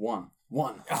 2. 1.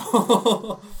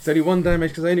 It's only 1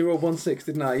 damage because I only rolled 1 6,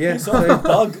 didn't I? Yeah. Sorry,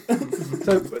 bug.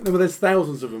 So well, there's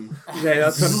thousands of them. Yeah,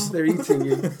 that's kind of, they're eating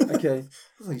you. Okay.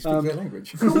 You speak their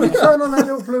language. Can we turn on that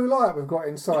little blue light we've got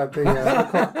inside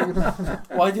the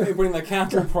Why didn't we bring the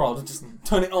cattle prod? Just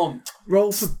turn it on.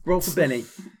 Roll for Benny.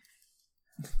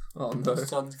 Oh no.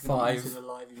 Son's 5.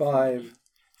 5.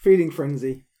 Feeding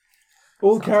frenzy.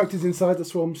 All characters inside the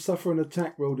swarm suffer an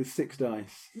attack roll with 6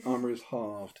 dice. Armor is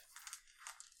halved.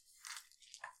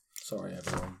 Sorry,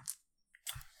 everyone.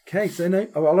 Okay, so no,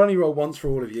 I'll only roll once for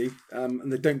all of you,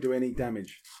 and they don't do any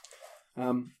damage.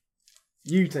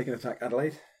 You take an attack,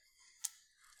 Adelaide,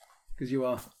 because you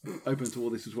are open to all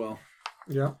this as well.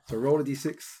 Yeah. So roll a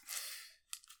d6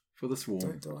 for the swarm.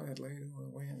 Don't die, Adelaide. Oh,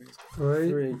 way out of these.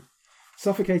 3.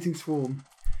 Suffocating swarm.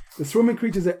 The swarming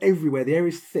creatures are everywhere. The air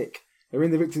is thick. They're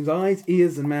in the victim's eyes,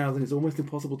 ears, and mouths, and it's almost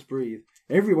impossible to breathe.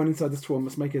 Everyone inside the swarm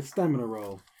must make a stamina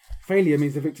roll. Failure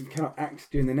means the victim cannot act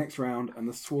during the next round, and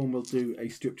the swarm will do a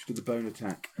stripped to the bone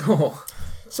attack. Oh.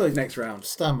 So Next round.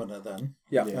 stamina then.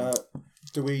 Yeah.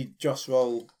 Do we just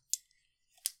roll?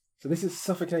 So this is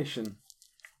suffocation.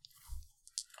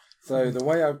 So the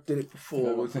way I did it before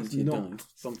Yeah, was what it's you not don't.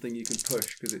 something you can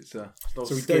push because it's a So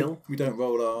we skill. don't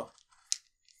roll our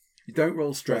You don't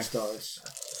roll stress stress. dice.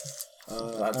 That's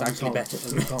and we actually can't- better and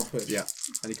than we me. can't push. Yeah,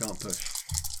 and you can't push.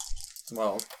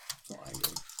 Well, not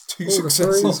ideal. 2 All the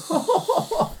successes.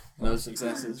 No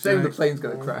successes. Shame the plane's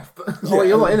going to crash, but oh,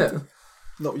 you're not in it.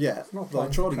 Not yet. not Well, I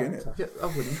tried to get in it. tractor. Yeah, I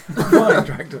wouldn't. Flying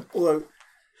tractor. Although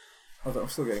I'm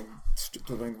still getting stripped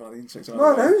to the bone by the insects. aren't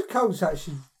No, I? no, whose coat's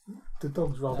actually the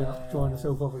dog's rubbing up, drying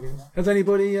herself off against? Has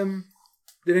anybody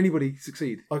did anybody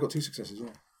succeed? I got 2 successes. Yeah.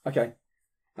 Okay.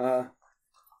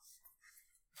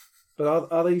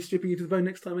 But are they stripping you to the bone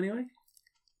next time anyway?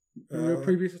 In your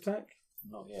previous attack?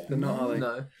 Not yet. They're not, are they?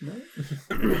 No.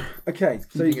 Okay,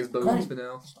 so Keeping his bones for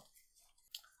now.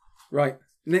 right,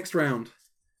 next round.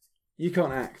 You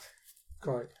can't act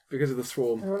Great. because of the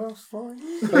swarm. Everyone else fine?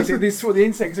 Basically, the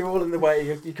insects are all in the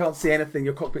way. You can't see anything.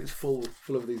 Your cockpit is full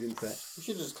of these insects. We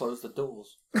should just close the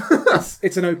doors.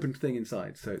 It's an open thing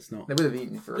inside, so it's not. They would have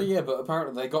eaten through. Yeah, but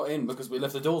apparently they got in because we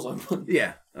left the doors open.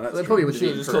 Yeah, that's They true. probably would have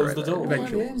Should've eaten just through closed the it, door. though.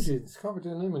 Eventually. The engines can't be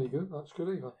doing them any good. That's good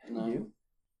either. No.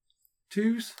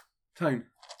 Twos, tone.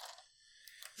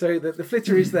 So the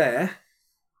flitter is there.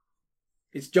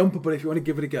 It's jumpable if you want to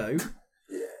give it a go.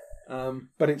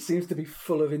 But it seems to be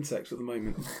full of insects at the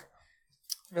moment.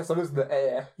 Yes, I lose the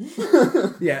air.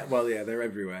 Yeah, well, yeah, they're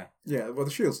everywhere. Yeah. Well,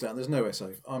 the shield's down. There's no SA.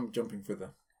 I'm jumping for the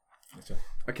flitter.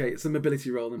 Okay, it's a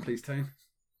mobility roll then, please, Tone.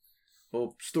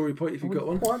 Or story point if you've got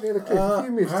one. Quite near the cliff. If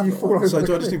you miss, I have you got fall one. over So the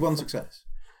do I just cliff. need 1 success?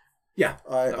 Yeah.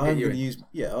 I'm get going you to in. use.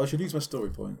 Yeah, I should use my story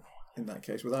point in that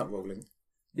case without rolling.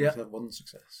 Yeah. Just have 1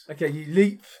 success. Okay, you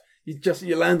leap.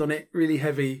 You land on it really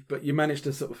heavy, but you manage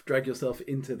to sort of drag yourself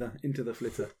into the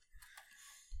flitter.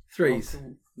 Threes.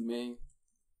 Me.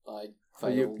 I So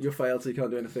failed. you failed, so you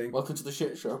can't do anything. Welcome to the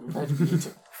shit show. Prepare to be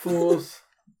eaten. 4s,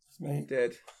 Me.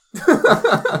 dead.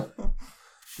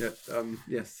 Yeah.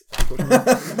 Yes.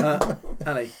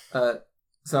 Ali,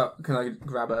 So can I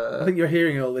grab a? I think you're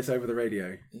hearing all this over the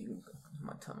radio. You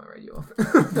might turn my radio off.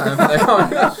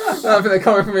 I don't think they're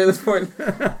coming from me at this point.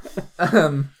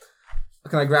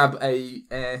 Can I grab a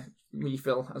air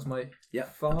refill as my Yeah,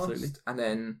 fast, absolutely. and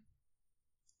then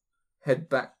head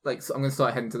back? Like, so I'm going to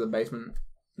start heading to the basement.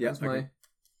 Yeah, That's my.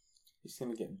 He's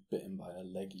gonna get bitten by a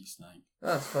leggy snake.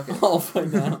 That's fucking. Halfway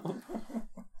down.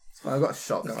 I've got a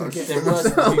shotgun. I'll It's shoot There was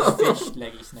myself. two fish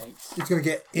leggy snakes. He's going to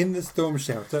get in the storm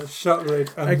shelter, shut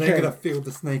Red, and Okay. they're going to feel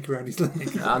the snake around his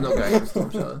leg. Nah, I'm not going to the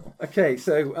storm shelter. Okay,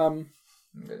 so I'm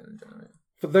going to generate.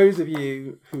 for those of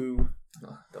you who,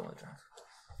 No, don't want to drown.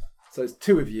 so it's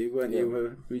 2 of you, weren't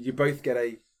you? You both get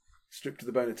a strip to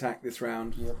the bone attack this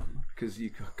round Yep. because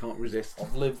you can't resist.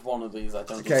 I've lived one of these. I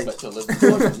don't Okay. expect to live the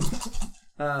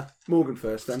second. Morgan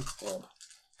first, then. Yeah.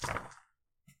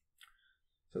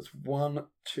 So it's 1,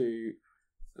 2.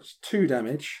 That's 2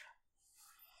 damage.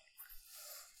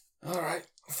 All right.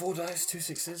 4 dice, 2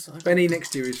 6s. Benny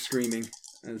next to you is screaming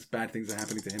as bad things are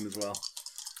happening to him as well.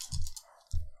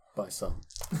 By some.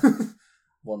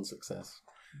 1 success.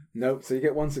 No, so you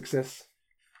get 1 success.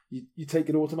 You take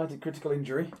an automatic critical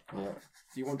injury. Yeah.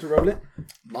 Do you want to roll it?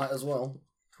 Might as well.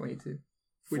 22.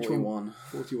 Which 41.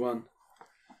 41.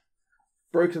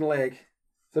 Broken leg.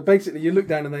 So basically, you look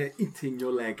down and they're eating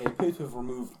your leg. They appear to have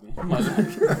removed me. My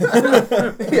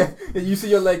leg. Yeah, you see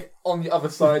your leg on the other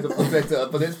side of the litter,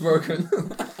 but it's broken.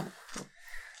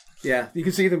 Yeah, you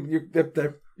can see them.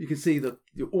 You can see that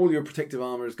all your protective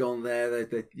armor is gone there.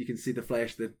 You can see the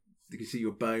flesh. You can see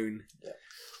your bone.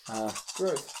 Yeah.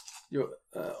 Good. You're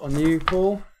on you,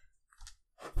 Paul.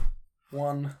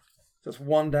 1. That's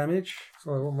 1 damage.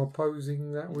 So what am I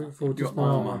opposing that with, or Your just my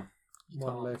armor. armor?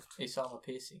 One left. It's armor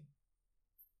piercing.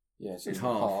 Yeah, It's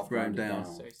half, round rounded down.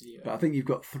 So it's 0. But I think you've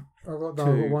got. I've got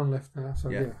 2. 1 left now, so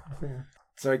Yeah. yeah. I think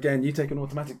So again, you take an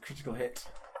automatic critical hit.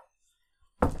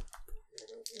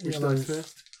 Which Yellows. dice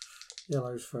first?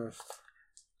 Yellows first.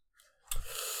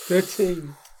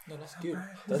 13. No, that's good.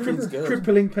 That seems good.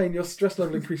 Crippling pain. Your stress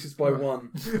level increases by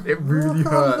 1. It really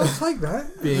I'll hurts. take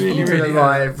that. Being Really, eaten really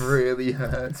alive really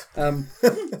hurts.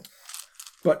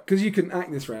 But because you can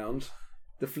act this round,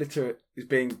 the flitter is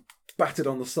being battered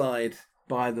on the side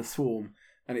by the swarm,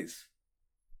 and it's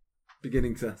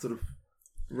beginning to sort of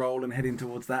roll and heading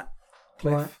towards that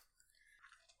cliff. Right.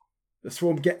 The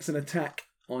swarm gets an attack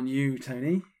on you,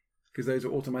 Tony, because those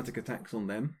are automatic attacks on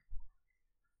them.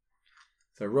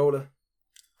 So roll a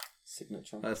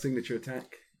signature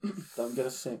attack. Don't get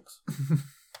a 6.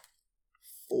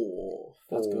 4.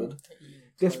 That's good.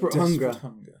 Desperate hunger.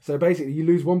 hunger. So basically, you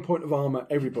lose 1 point of armor,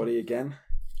 everybody again.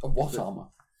 What armor?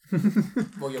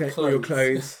 Well, your Okay, clothes. or your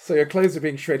clothes. So your clothes are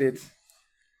being shredded.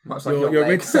 Much like Your your red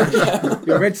leg. sash.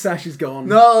 Your red sash is gone.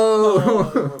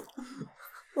 No!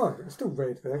 Well, it's still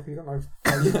red there, 'cause you got no.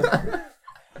 I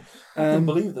can't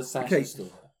believe the sash okay. is still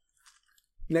there.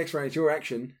 Next round, it's your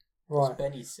action. Right.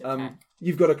 Benny's attack.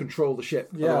 You've got to control the ship,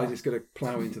 Yeah. otherwise it's going to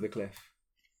plough into the cliff.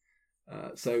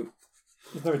 So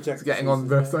There's no ejector Getting on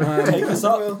the seats, is there? side. Take us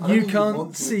up. you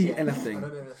can't see anything,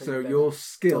 so your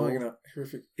skill Dying in a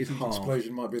horrific is half.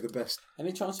 explosion might be the best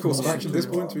Any chance of course of got a action at this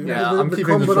point. story Yeah, The- I'm the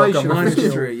keeping the combination shotgun. of-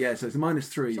 Minus 3, yeah, so it's minus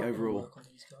 3 overall. point?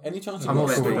 Any chance I'm you not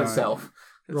got a letting story? myself.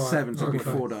 That's Right, 7, so it'll be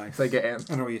okay. 4 dice. They get in.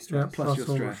 And all your Yeah, stress. Plus your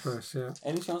all my stress. stress, yeah.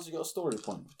 Any chance you got a story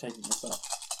point for taking this up?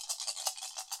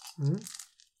 Mhm.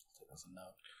 Doesn't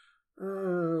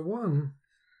know. 1.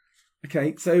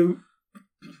 Okay, so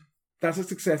that's a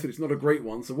success, but it's not a great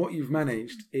one. So what you've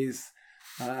managed is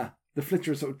the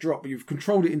flitter has sort of dropped, but you've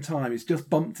controlled it in time. It's just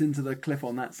bumped into the cliff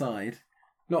on that side.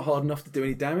 Not hard enough to do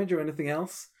any damage or anything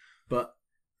else, but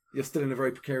you're still in a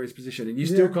very precarious position, and you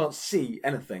still Yeah. can't see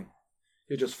anything.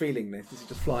 You're just feeling this. This is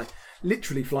just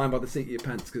literally flying by the seat of your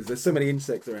pants because there's so many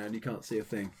insects around you can't see a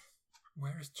thing.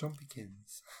 Where is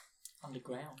Chompykins?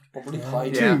 Underground. Probably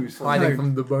hide. Yeah, Twos. hiding No.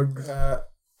 from the bugs. I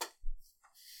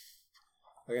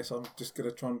guess I'm just going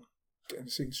to try and get in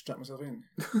the seat and strap myself in.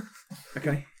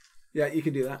 Okay, yeah, you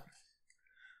can do that.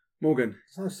 Morgan,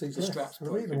 There's no seats The left. strap's so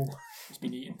we'll eat them all. It's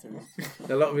been eaten through.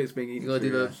 a lot of it's being You eaten. gotta do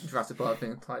through, the Jurassic Park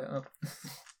thing and tie it up.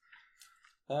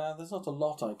 There's not a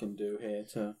lot I can do here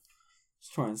to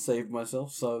try and save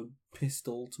myself, so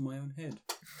pistol to my own head.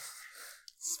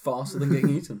 It's faster than getting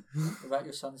eaten. What about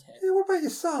your son's head? Yeah, what about your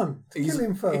son? Kill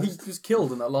him first. He was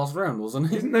killed in that last round, wasn't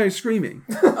he? Isn't no screaming?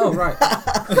 Oh, right.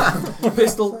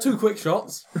 Pistol, 2 quick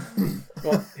shots.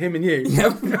 What, him and you?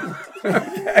 Yep.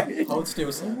 Okay. Hold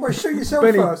still, sir. Well, shoot yourself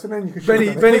Benny- first, and then you can shoot Benny,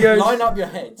 them. Benny goes, Line up your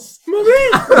heads. Mummy!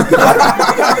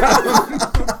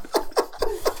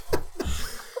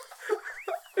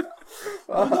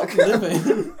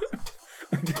 living.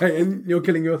 Okay, and you're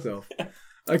killing yourself.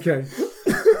 Okay.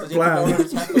 Does he have to roll an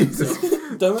attack on himself?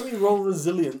 Don't let me roll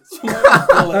resilience.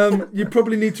 You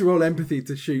probably need to roll empathy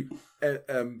to shoot Benny,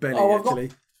 Oh, I've got-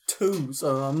 actually. 2,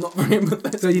 so I'm not very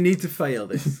empathetic. So you need to fail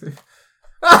this.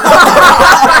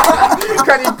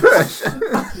 Can you push?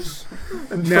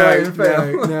 And try and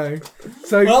fail? No.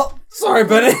 So Well, sorry,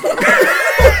 Benny.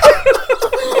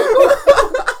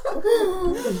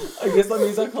 I guess that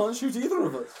means I can't shoot either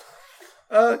of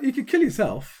us. you could kill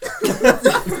yourself.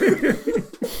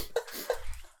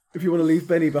 If you want to leave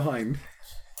Benny behind.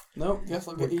 No, guess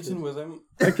I'll get eaten with him.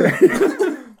 Okay.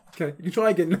 Okay, you can try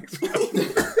again next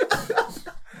round.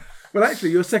 Well,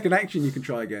 actually, your second action you can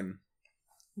try again.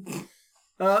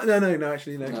 No,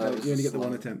 actually, no. No, You only get the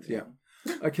one attempt, yeah.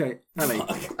 Okay, Ali.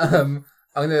 I'm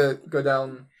gonna go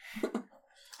down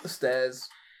the stairs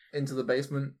into the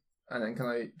basement, and then can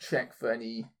I check for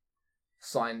any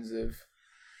signs of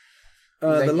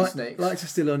The leggy snakes? lights are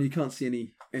still on, you can't see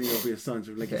any obvious signs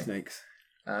of leggy Okay. snakes.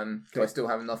 Do I still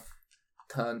have enough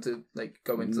turn to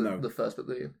go into No. the first bit?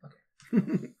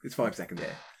 Okay. It's 5 seconds.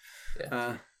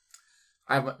 Yeah.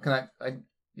 I have. Can I?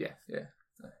 Yeah.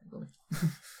 No, got me.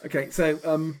 Okay, so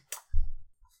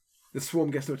the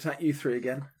swarm gets to attack you three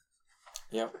again.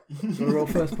 Yep. You want to roll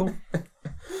first, Paul?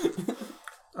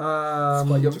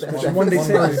 Split your death.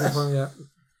 1d6. Yeah.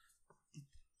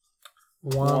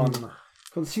 One.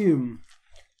 Consume.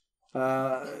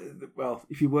 Well,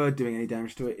 if you were doing any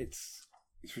damage to it, it's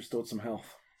restored some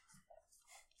health.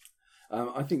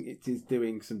 I think it is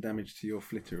doing some damage to your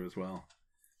flitter as well.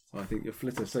 So I think your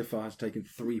flitter so far has taken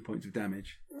 3 points of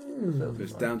damage. So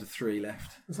it's down to 3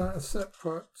 left. Is that a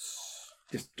separate?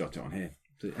 Just jot it on here.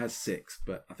 So it has 6,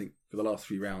 but I think for the last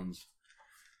 3 rounds,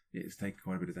 it's taken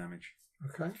quite a bit of damage.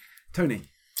 Okay. Tony.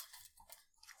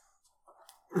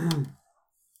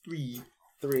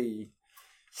 3.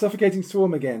 Suffocating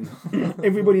swarm again.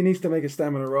 Everybody needs to make a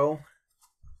stamina roll.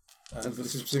 And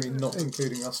this is presumably not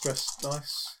including our stress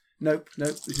dice. Nope.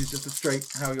 This is just a straight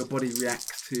how your body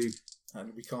reacts to.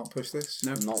 And we can't push this.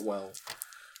 No, Not well.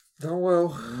 Oh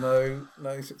well.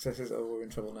 No successes. Oh, we're in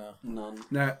trouble now. None.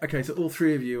 No. Okay, so all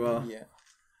 3 of you are Yeah.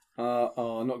 not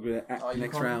going to act Oh, you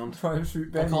next can't round. Try and shoot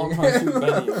I Benny. can't try and shoot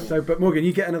Benny again. So, but Morgan,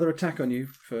 you get another attack on you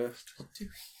first.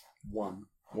 1.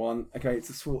 1. Okay, it's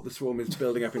the swarm is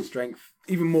building up in strength.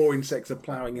 Even more insects are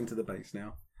ploughing into the base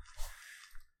now.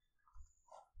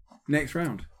 Next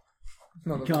round.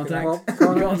 Not You the can't fucking- act.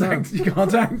 You can't act. You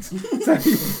can't act. So,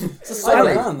 It's a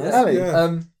sleight of hand, this. Ali.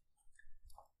 Yeah.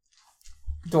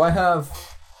 Do I have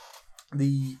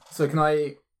the? So can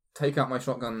I take out my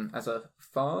shotgun as a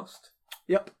fast,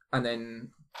 Yep. and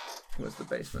then where's the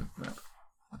basement? No.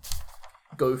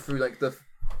 Go through the.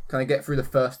 Can I get through the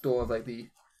first door of the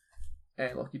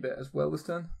airlocky bit as well this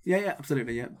turn? Yeah,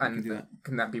 absolutely. Yeah, you And can do that.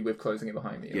 can that be with closing it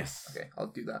behind me? Yes. Okay, I'll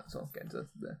do that. So I'll get into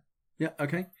there Yeah,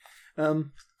 okay.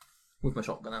 with my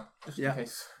shotgun out, just Yeah. in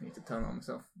case I need to turn it on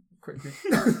myself quickly.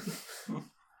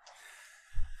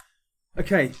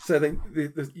 Okay, so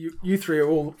you 3 are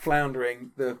all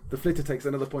floundering. The flitter takes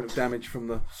another point of damage from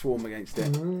the swarm against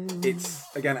it. It's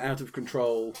again out of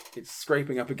control. It's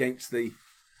scraping up against the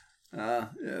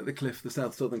cliff, the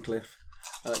southern cliff.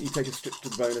 You take a strip to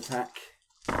the bone attack,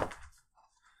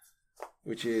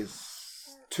 which is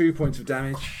 2 points of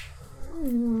damage.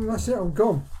 That's it. I'm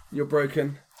gone. You're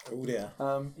broken. Oh dear.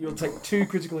 You'll take 2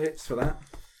 critical hits for that.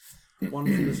 1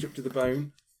 from the strip to the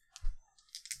bone,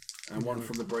 and 1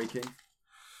 from the breaking.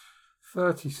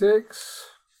 36.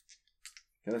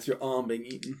 Okay, that's your arm being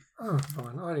eaten. Oh,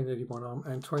 fine. I only needed one arm.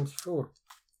 And 24.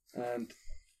 And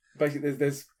basically,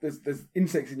 there's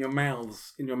insects in your mouth,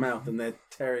 and they're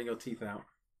tearing your teeth out.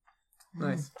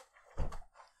 Nice.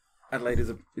 Adelaide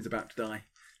is about to die.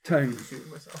 Tone,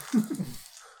 Shooting myself.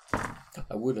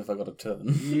 I would if I got a turn.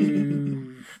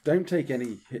 you don't take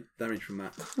any hit damage from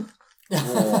that.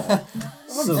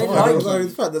 Although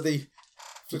the fact that the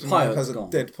pilot's has a gone.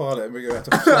 dead pilot and we're going to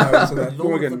have to plough into that. Lord of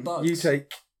Morgan, the Bugs. you take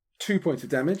 2 points of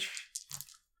damage.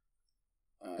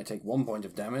 I take 1 point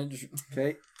of damage.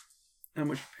 Okay. How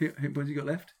much hit points you got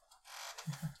left?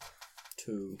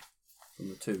 2 from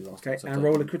the 2 last Okay, ones I've and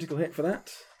roll a taken. critical hit for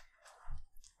that.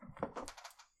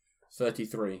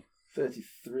 33.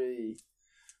 33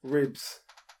 ribs.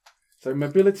 So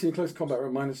mobility and close combat are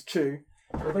 -2.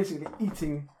 They're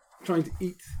basically trying to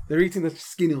eat. They're eating the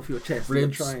skin off your chest. and they're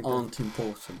Ribs trying to- aren't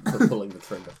important for pulling the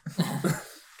trigger.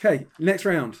 Okay, next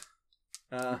round.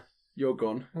 You're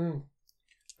gone.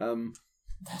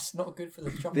 That's not good for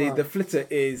the job. The flitter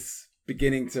is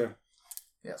beginning to.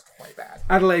 Yeah, it's quite bad.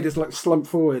 Adelaide is slumped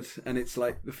forward, and it's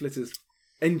the flitter's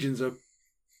engines are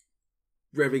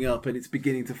revving up, and it's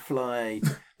beginning to fly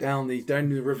down the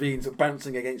ravines, of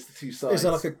bouncing against the two sides. Is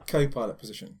that like a co-pilot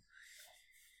position?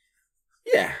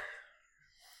 Yeah.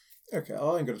 Okay,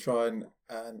 I'm going to try and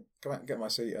come out and get my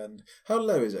seat. And how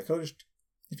low is it? Can I just,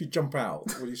 if you jump out,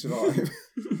 will you survive?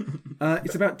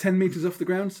 It's about 10 metres off the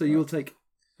ground, so you'll take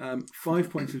 5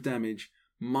 points of damage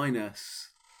minus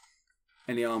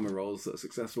any armour rolls that are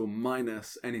successful,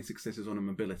 minus any successes on a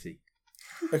mobility.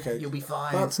 Okay, You'll be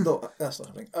fine. That's not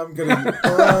happening. I'm going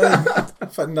to. In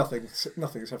fact, nothing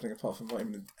is happening apart from my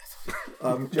imminent death.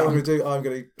 What I'm going to do, I'm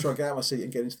going to try and get out of my seat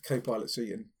and get into the co-pilot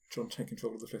seat and try and take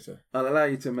control of the flitter. I'll allow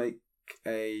you to make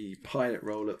a pilot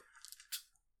roll at...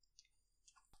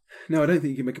 No, I don't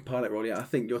think you can make a pilot roll yet. I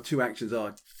think your two actions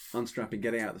are unstrapping,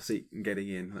 getting out of the seat and getting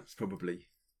in. That's probably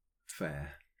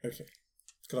fair. Okay.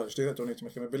 Can I just do that? Do I need to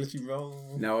make a mobility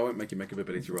roll? No, I won't make you make a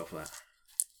mobility roll for that.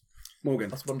 Morgan.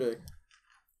 That's what I'm doing.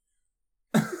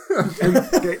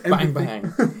 Okay, Bang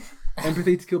bang.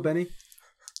 Empathy to kill Benny.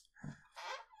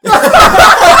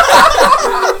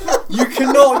 You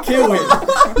cannot kill him.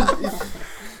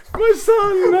 My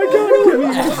son! I can't kill you,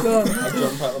 my son! I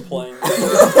jump out of the plane.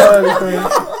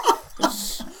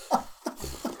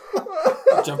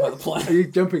 I jump out of the Are plane. you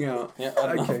jumping out? Yeah,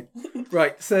 I know. Okay.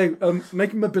 Right, so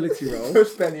make a mobility roll.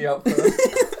 Push Benny up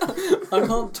first. I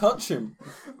can't touch him.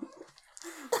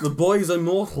 The boy's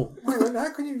immortal. Wait, how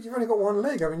can you? You've only got one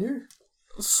leg, haven't you?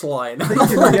 Slide.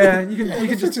 Yeah, you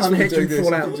can just Just unhitch doing and this, fall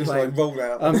you out can of the just plane. like roll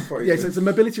out. Yeah, so it's a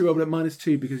mobility roll, but at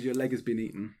 -2 because your leg has been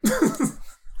eaten.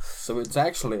 So it's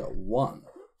actually a 1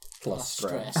 plus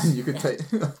stress. You could take.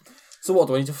 So what,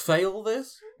 do I need to fail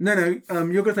this? No,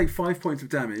 you're going to take 5 points of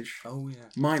damage Oh yeah.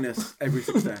 minus every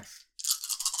success.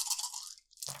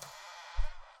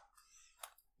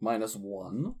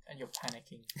 -1. And you're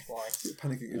panicking twice.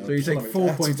 Panicking. So you take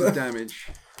 4 points of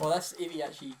damage. Well, that's if he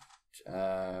actually.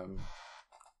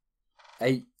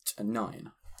 8 and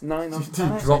 9. 9 on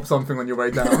You drop something on your way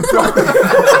down.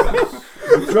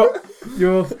 Drop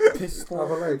your...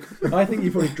 Other leg. I think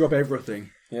you probably drop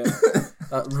everything. Yeah.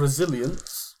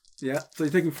 Resilience. Yeah, so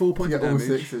you're taking 4 points Get of all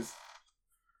damage. sixes.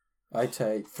 I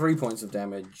take 3 points of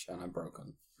damage and I'm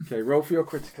broken. Okay, roll for your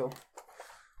critical.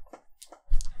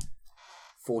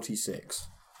 46.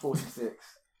 46.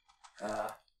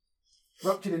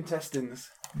 Ruptured intestines.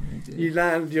 You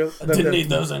land your... I didn't need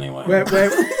those anyway.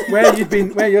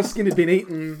 Where your skin had been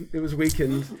eaten, it was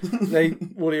weakened.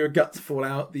 All your guts fall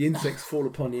out, the insects fall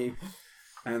upon you,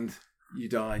 and you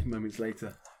die moments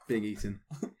later, being eaten.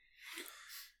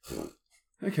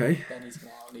 Okay. Benny's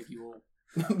gonna outlive you all.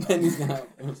 Benny's now.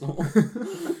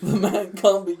 The man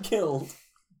can't be killed.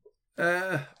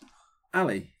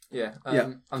 Ali. Yeah.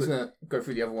 Yeah. I'm just gonna go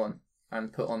through the other one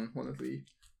and put on one of the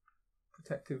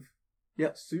protective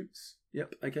suits.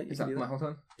 Yep. Okay. You Is can that do my whole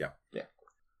turn?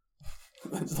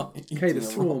 It's like Okay, eating the a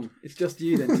swarm. It's just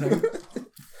you then, Tone.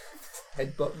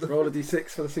 Headbutt the Roll a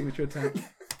d6 for the signature attack.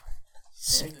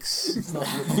 6. It's not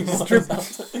looking like Strip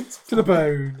that. to the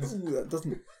bone. Ooh, that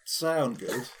doesn't sound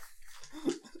good.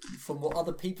 From what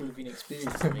other people have been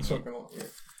experiencing.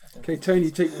 Okay, Tony,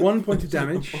 you take 1 point of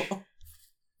damage.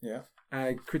 Yeah.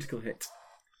 A critical hit.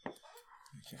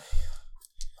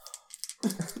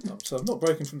 So I've not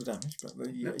broken from the damage, but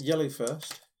the yellow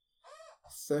first.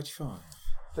 35.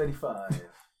 35.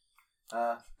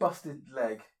 Busted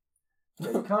leg.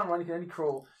 Yeah, you can't run, you can only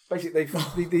crawl. Basically,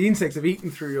 the insects have eaten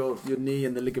through your knee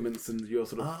and the ligaments and your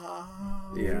sort of...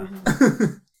 Yeah.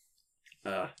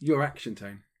 Your action,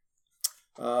 Tone.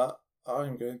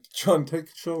 I'm going to try and take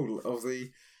control of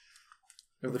the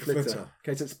flitter.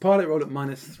 Okay, so it's a pilot roll at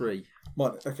 -3.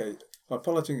 Okay, my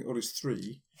piloting roll is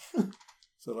 3.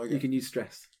 So I get, You can use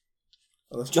stress.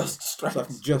 that's Just stress. So I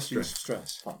can just use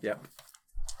stress. Yep.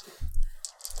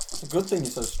 It's a good thing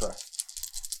you're so stressed.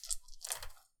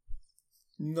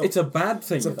 No, It's a bad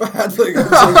thing. it's a bad thing.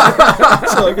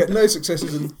 So I get no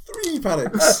successes and 3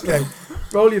 panics. Okay.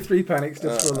 Roll your 3 panics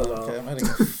just for the laugh. Okay, I'm adding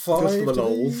 5 for the to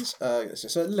lols.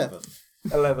 these. So 11.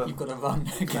 11. You've got to run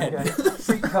again. Okay.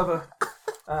 Seat cover.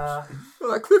 Well,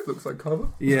 that cliff looks like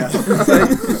cover. Yeah. So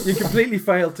you completely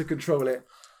failed to control it.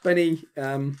 Benny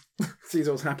sees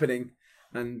what's happening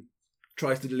and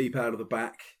tries to leap out of the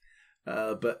back,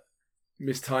 but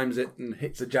mistimes it and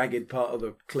hits a jagged part of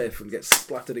the cliff and gets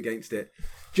splattered against it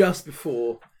just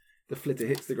before the flitter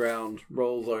hits the ground,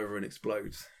 rolls over and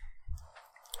explodes.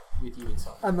 With you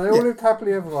inside. And they all lived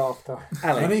happily ever after.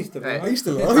 Ali. He's still alive. Hey. He's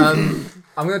still alive.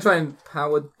 I'm going to try and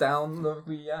power down the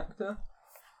reactor.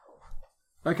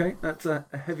 Okay, that's a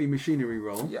heavy machinery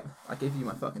roll. Yeah, I gave you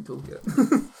my fucking toolkit.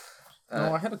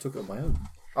 No, I had a took it on my own.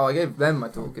 Oh, I gave them my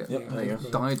toolkit. Yep, there you go.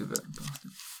 Died of it.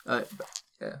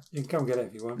 Yeah. You can come get it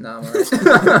if you want. No, I'm alright.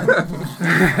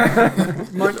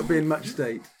 Might not be in much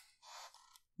state.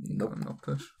 Nope. Not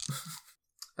push.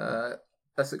 A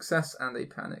success and a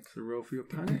panic. So roll for your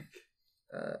panic.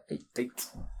 8.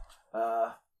 8.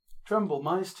 Tremble,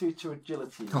 -2 to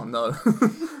agility. Oh no.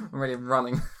 I'm already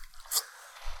running.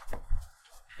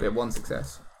 Yeah, 1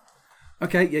 success.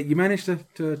 Okay, yeah, you managed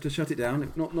to shut it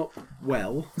down. Not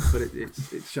well, but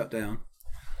it's shut down.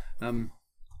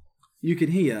 You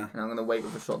can hear. And I'm going to wait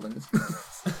with the shotguns.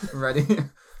 Ready?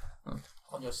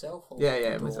 On yourself? Or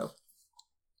Yeah, or- myself.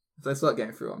 If I start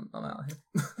getting through, I'm out of here.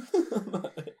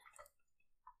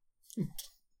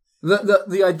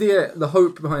 The idea, the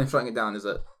hope behind shutting it down is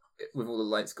that with all the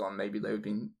lights gone, maybe they would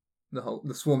been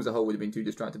the swarm as a whole would have been too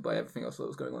distracted by everything else that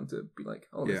was going on to be like,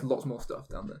 oh, there's lots more stuff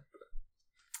down there.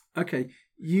 Okay,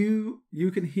 you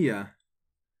can hear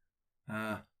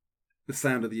the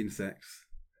sound of the insects,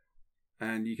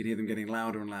 and you can hear them getting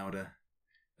louder and louder.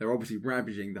 They're obviously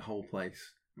ravaging the whole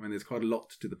place. I mean, there's quite a lot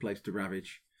to the place to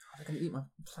ravage. They're going to eat my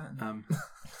plant.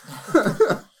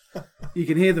 You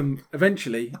can hear them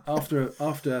eventually after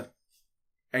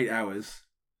 8 hours,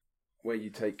 where you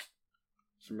take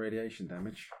some radiation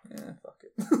damage. Yeah, fuck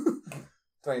it.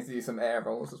 Do I need to do some air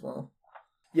rolls as well?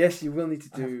 Yes, you will need to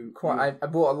do I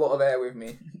brought a lot of air with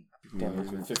me.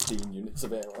 Damage with 15 units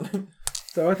of air on it.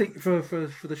 So I think for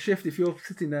the shift, if you're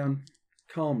sitting down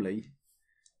calmly,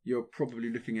 you're probably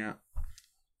looking at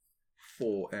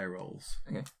 4 air rolls.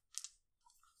 Okay.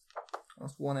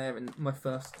 That's 1 air in my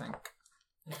first tank.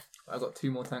 I've got 2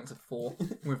 more tanks of 4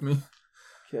 with me.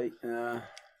 Okay.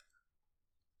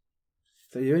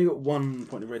 So you only got 1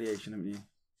 point of radiation, haven't you?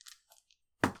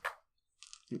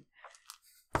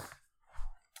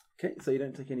 Okay, so you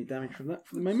don't take any damage from that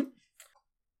for the moment.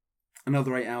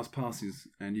 Another 8 hours passes,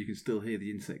 and you can still hear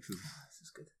the insects This is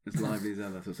good. as lively as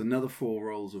ever. So it's another 4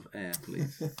 rolls of air,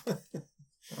 please.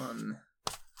 1.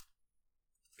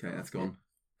 Okay, that's gone.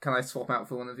 Can I swap out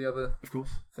for one of the other Of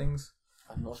course. things?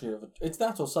 I'm not sure. It's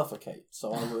that or suffocate,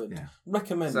 so I would Yeah.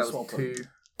 recommend So that was swapping. 2.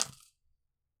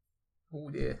 Oh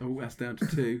dear. Oh, that's down to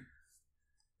 2.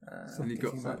 So And you've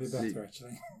got Suffocating might be better,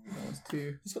 actually. that was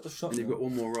 2. He's got the shot. And you've got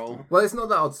 1 more roll. Well, it's not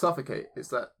that I'd suffocate. It's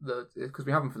that because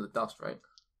we have them from the dust, right?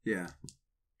 Yeah.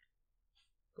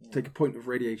 Take a point of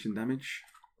radiation damage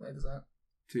Where does that?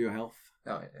 to your health.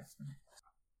 Oh yeah.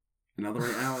 Another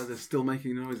 8 hours, they're still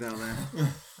making noise out there.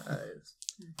 It's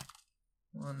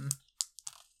 1.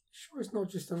 Sure, it's not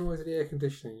just the noise of the air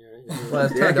conditioning. Well,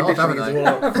 it's The air turned it off,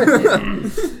 haven't conditioning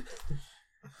is all I?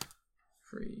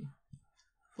 3,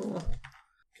 4.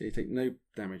 Okay, you take no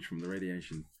damage from the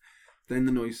radiation. Then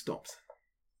the noise stops.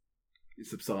 It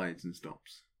subsides and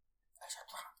stops.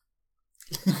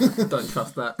 Don't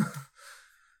trust that.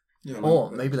 Yeah,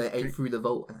 Or maybe they ate through the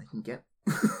vault and they can get.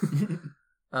 I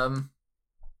have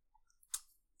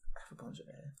a bunch of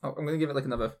air. I'm going to give it like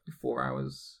another 4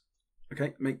 hours.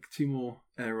 Okay, make 2 more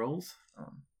air rolls.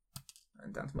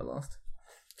 And down to my last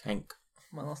tank.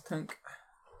 tank.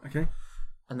 Okay.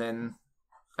 And then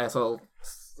I guess I'll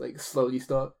like slowly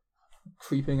start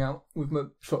creeping out with my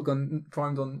shotgun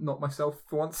primed on not myself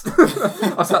for once.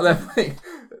 I sat there for like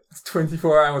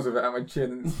 24 hours with it at my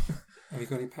chin. Have you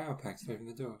got any power packs to open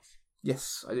the doors?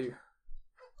 Yes, I do.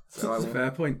 So I That's a will,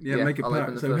 fair point. Yeah, Yeah, make a I'll power.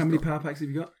 open the So first how many door. power packs have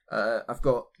you got? I've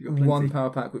got You got plenty. 1 power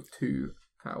pack with 2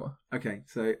 power. Okay,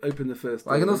 so open the first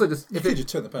I can door. also just You if could it, just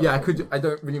turn the power. yeah, I off. could. I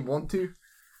don't really want to,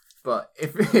 but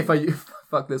if I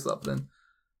fuck this up, then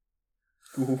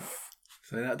So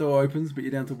that door opens, but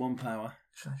you're down to 1 power.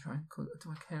 should I try? Do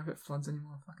I care if it floods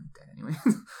anymore? I'm fucking dead anyway.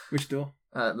 Which door?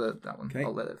 That one. Okay.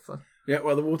 I'll let it flood. Yeah,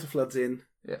 well, the water floods in.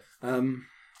 Yeah.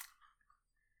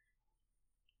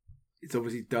 It's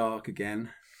obviously dark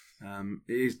again. It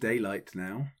is daylight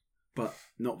now, but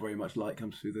not very much light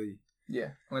comes through the.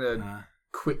 Yeah, I'm gonna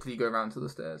quickly go around to the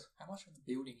stairs. How much of the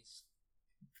building is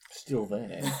Still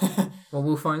there. Well,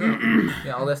 we'll find out.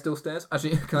 Yeah, are there still stairs?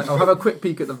 Actually, I'll have a quick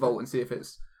peek at the vault and see if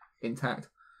it's intact.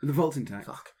 The vault's intact.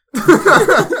 Fuck.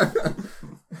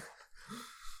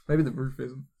 Maybe the roof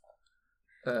isn't.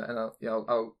 And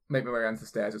I'll make my way around the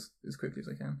stairs as quickly as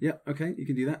I can. Yeah, okay, you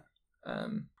can do that.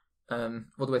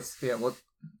 What do I see? Yeah,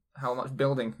 how much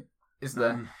building is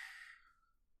there?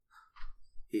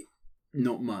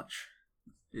 Not much.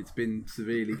 It's been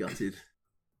severely gutted.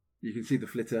 You can see the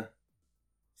flitter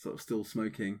sort of still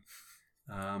smoking.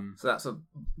 So that's a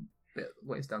bit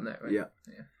ways down there, right? Yeah.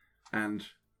 Yeah. And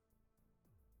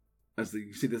as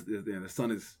you see, the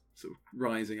sun is sort of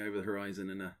rising over the horizon,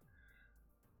 and a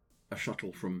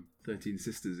shuttle from 13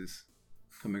 Sisters is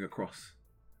coming across.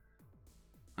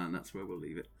 And that's where we'll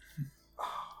leave it.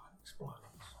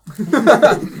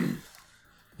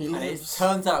 He And it lives.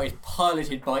 turns out it's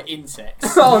piloted by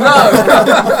insects. Oh no!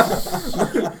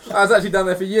 I was actually down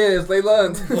there for years. They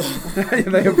learned.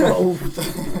 They evolved.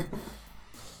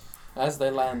 As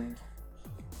they land,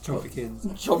 Chompykins.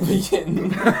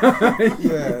 Chompykin.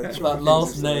 Yeah, That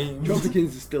last name. Chompykins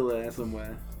is still there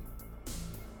somewhere.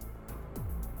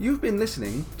 You've been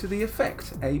listening to The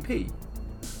Effect AP,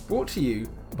 brought to you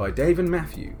by Dave and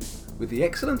Matthew, with the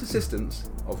excellent assistance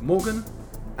of Morgan,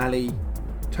 Ali,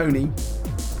 Tony,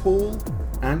 Paul,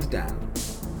 and Dan.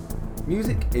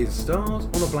 Music is Stars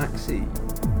on a Black Sea,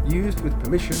 used with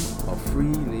permission of Free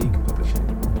League